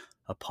iniquities.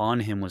 Upon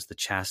him was the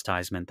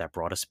chastisement that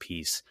brought us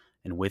peace,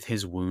 and with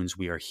his wounds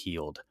we are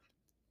healed.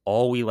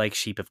 All we like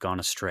sheep have gone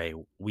astray.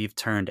 We've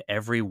turned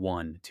every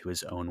one to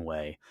his own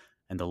way,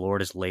 and the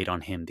Lord has laid on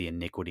him the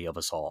iniquity of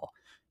us all.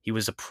 He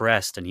was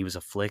oppressed and he was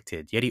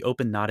afflicted, yet he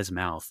opened not his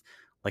mouth.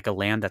 Like a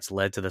lamb that's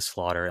led to the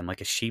slaughter, and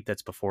like a sheep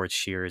that's before its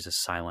shearers is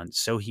silent,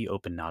 so he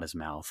opened not his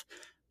mouth.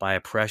 By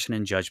oppression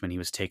and judgment he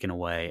was taken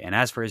away. And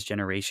as for his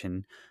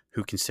generation,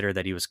 who considered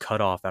that he was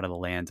cut off out of the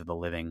land of the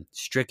living,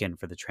 stricken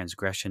for the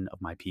transgression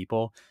of my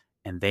people,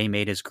 And they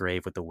made his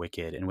grave with the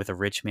wicked, and with a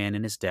rich man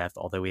in his death,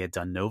 although he had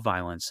done no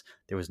violence,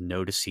 there was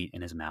no deceit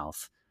in his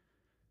mouth.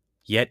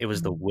 Yet it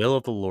was the Mm. will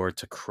of the Lord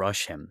to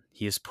crush him.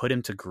 He has put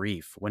him to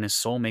grief. When his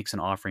soul makes an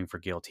offering for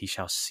guilt, he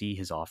shall see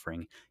his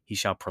offering. He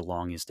shall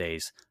prolong his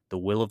days. The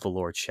will of the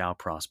Lord shall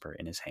prosper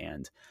in his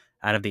hand.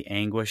 Out of the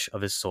anguish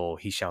of his soul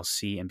he shall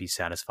see and be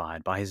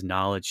satisfied. By his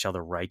knowledge shall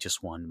the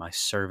righteous one, my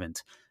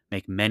servant,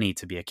 make many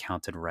to be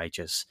accounted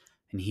righteous,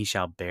 and he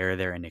shall bear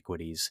their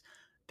iniquities.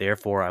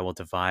 Therefore I will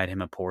divide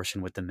him a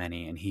portion with the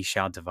many, and he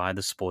shall divide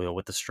the spoil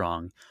with the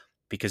strong,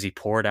 because he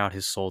poured out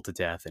his soul to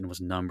death and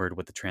was numbered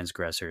with the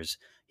transgressors.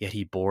 Yet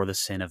he bore the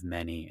sin of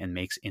many and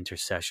makes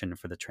intercession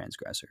for the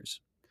transgressors.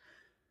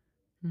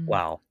 Mm.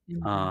 Wow.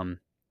 Amen.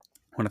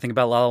 When I think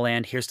about La La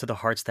Land, here's to the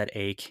hearts that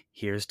ache.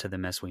 Here's to the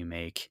mess we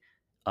make.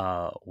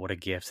 What a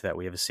gift that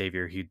we have a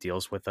Savior who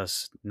deals with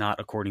us not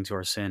according to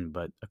our sin,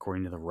 but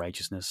according to the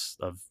righteousness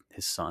of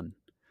his Son.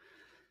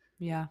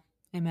 Yeah.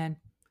 Amen.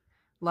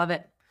 Love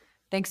it.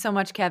 Thanks so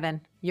much,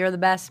 Kevin. You're the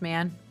best,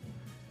 man.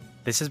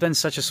 This has been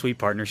such a sweet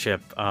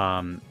partnership.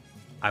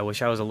 I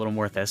wish I was a little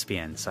more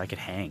thespian so I could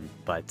hang,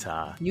 but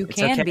You it's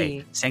can okay.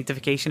 be.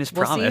 Sanctification is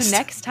We'll promised. see you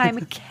next time,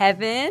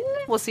 Kevin.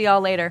 We'll see y'all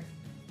later.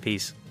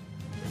 Peace.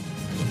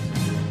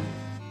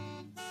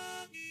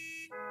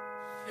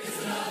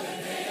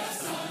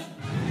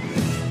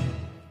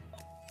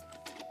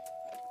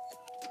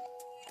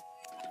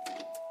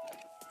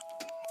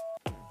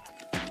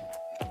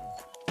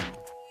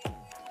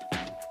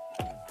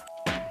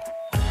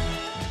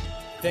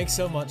 Thanks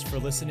so much for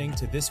listening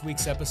to this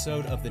week's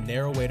episode of the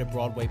Narrow Way to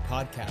Broadway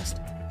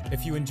podcast.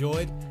 If you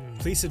enjoyed,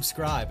 please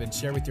subscribe and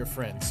share with your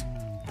friends.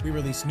 We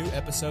release new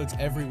episodes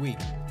every week.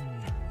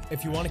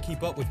 If you want to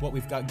keep up with what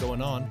we've got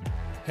going on,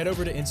 head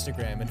over to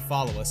Instagram and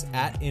follow us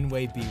at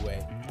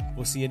InWayBway.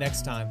 We'll see you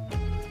next time.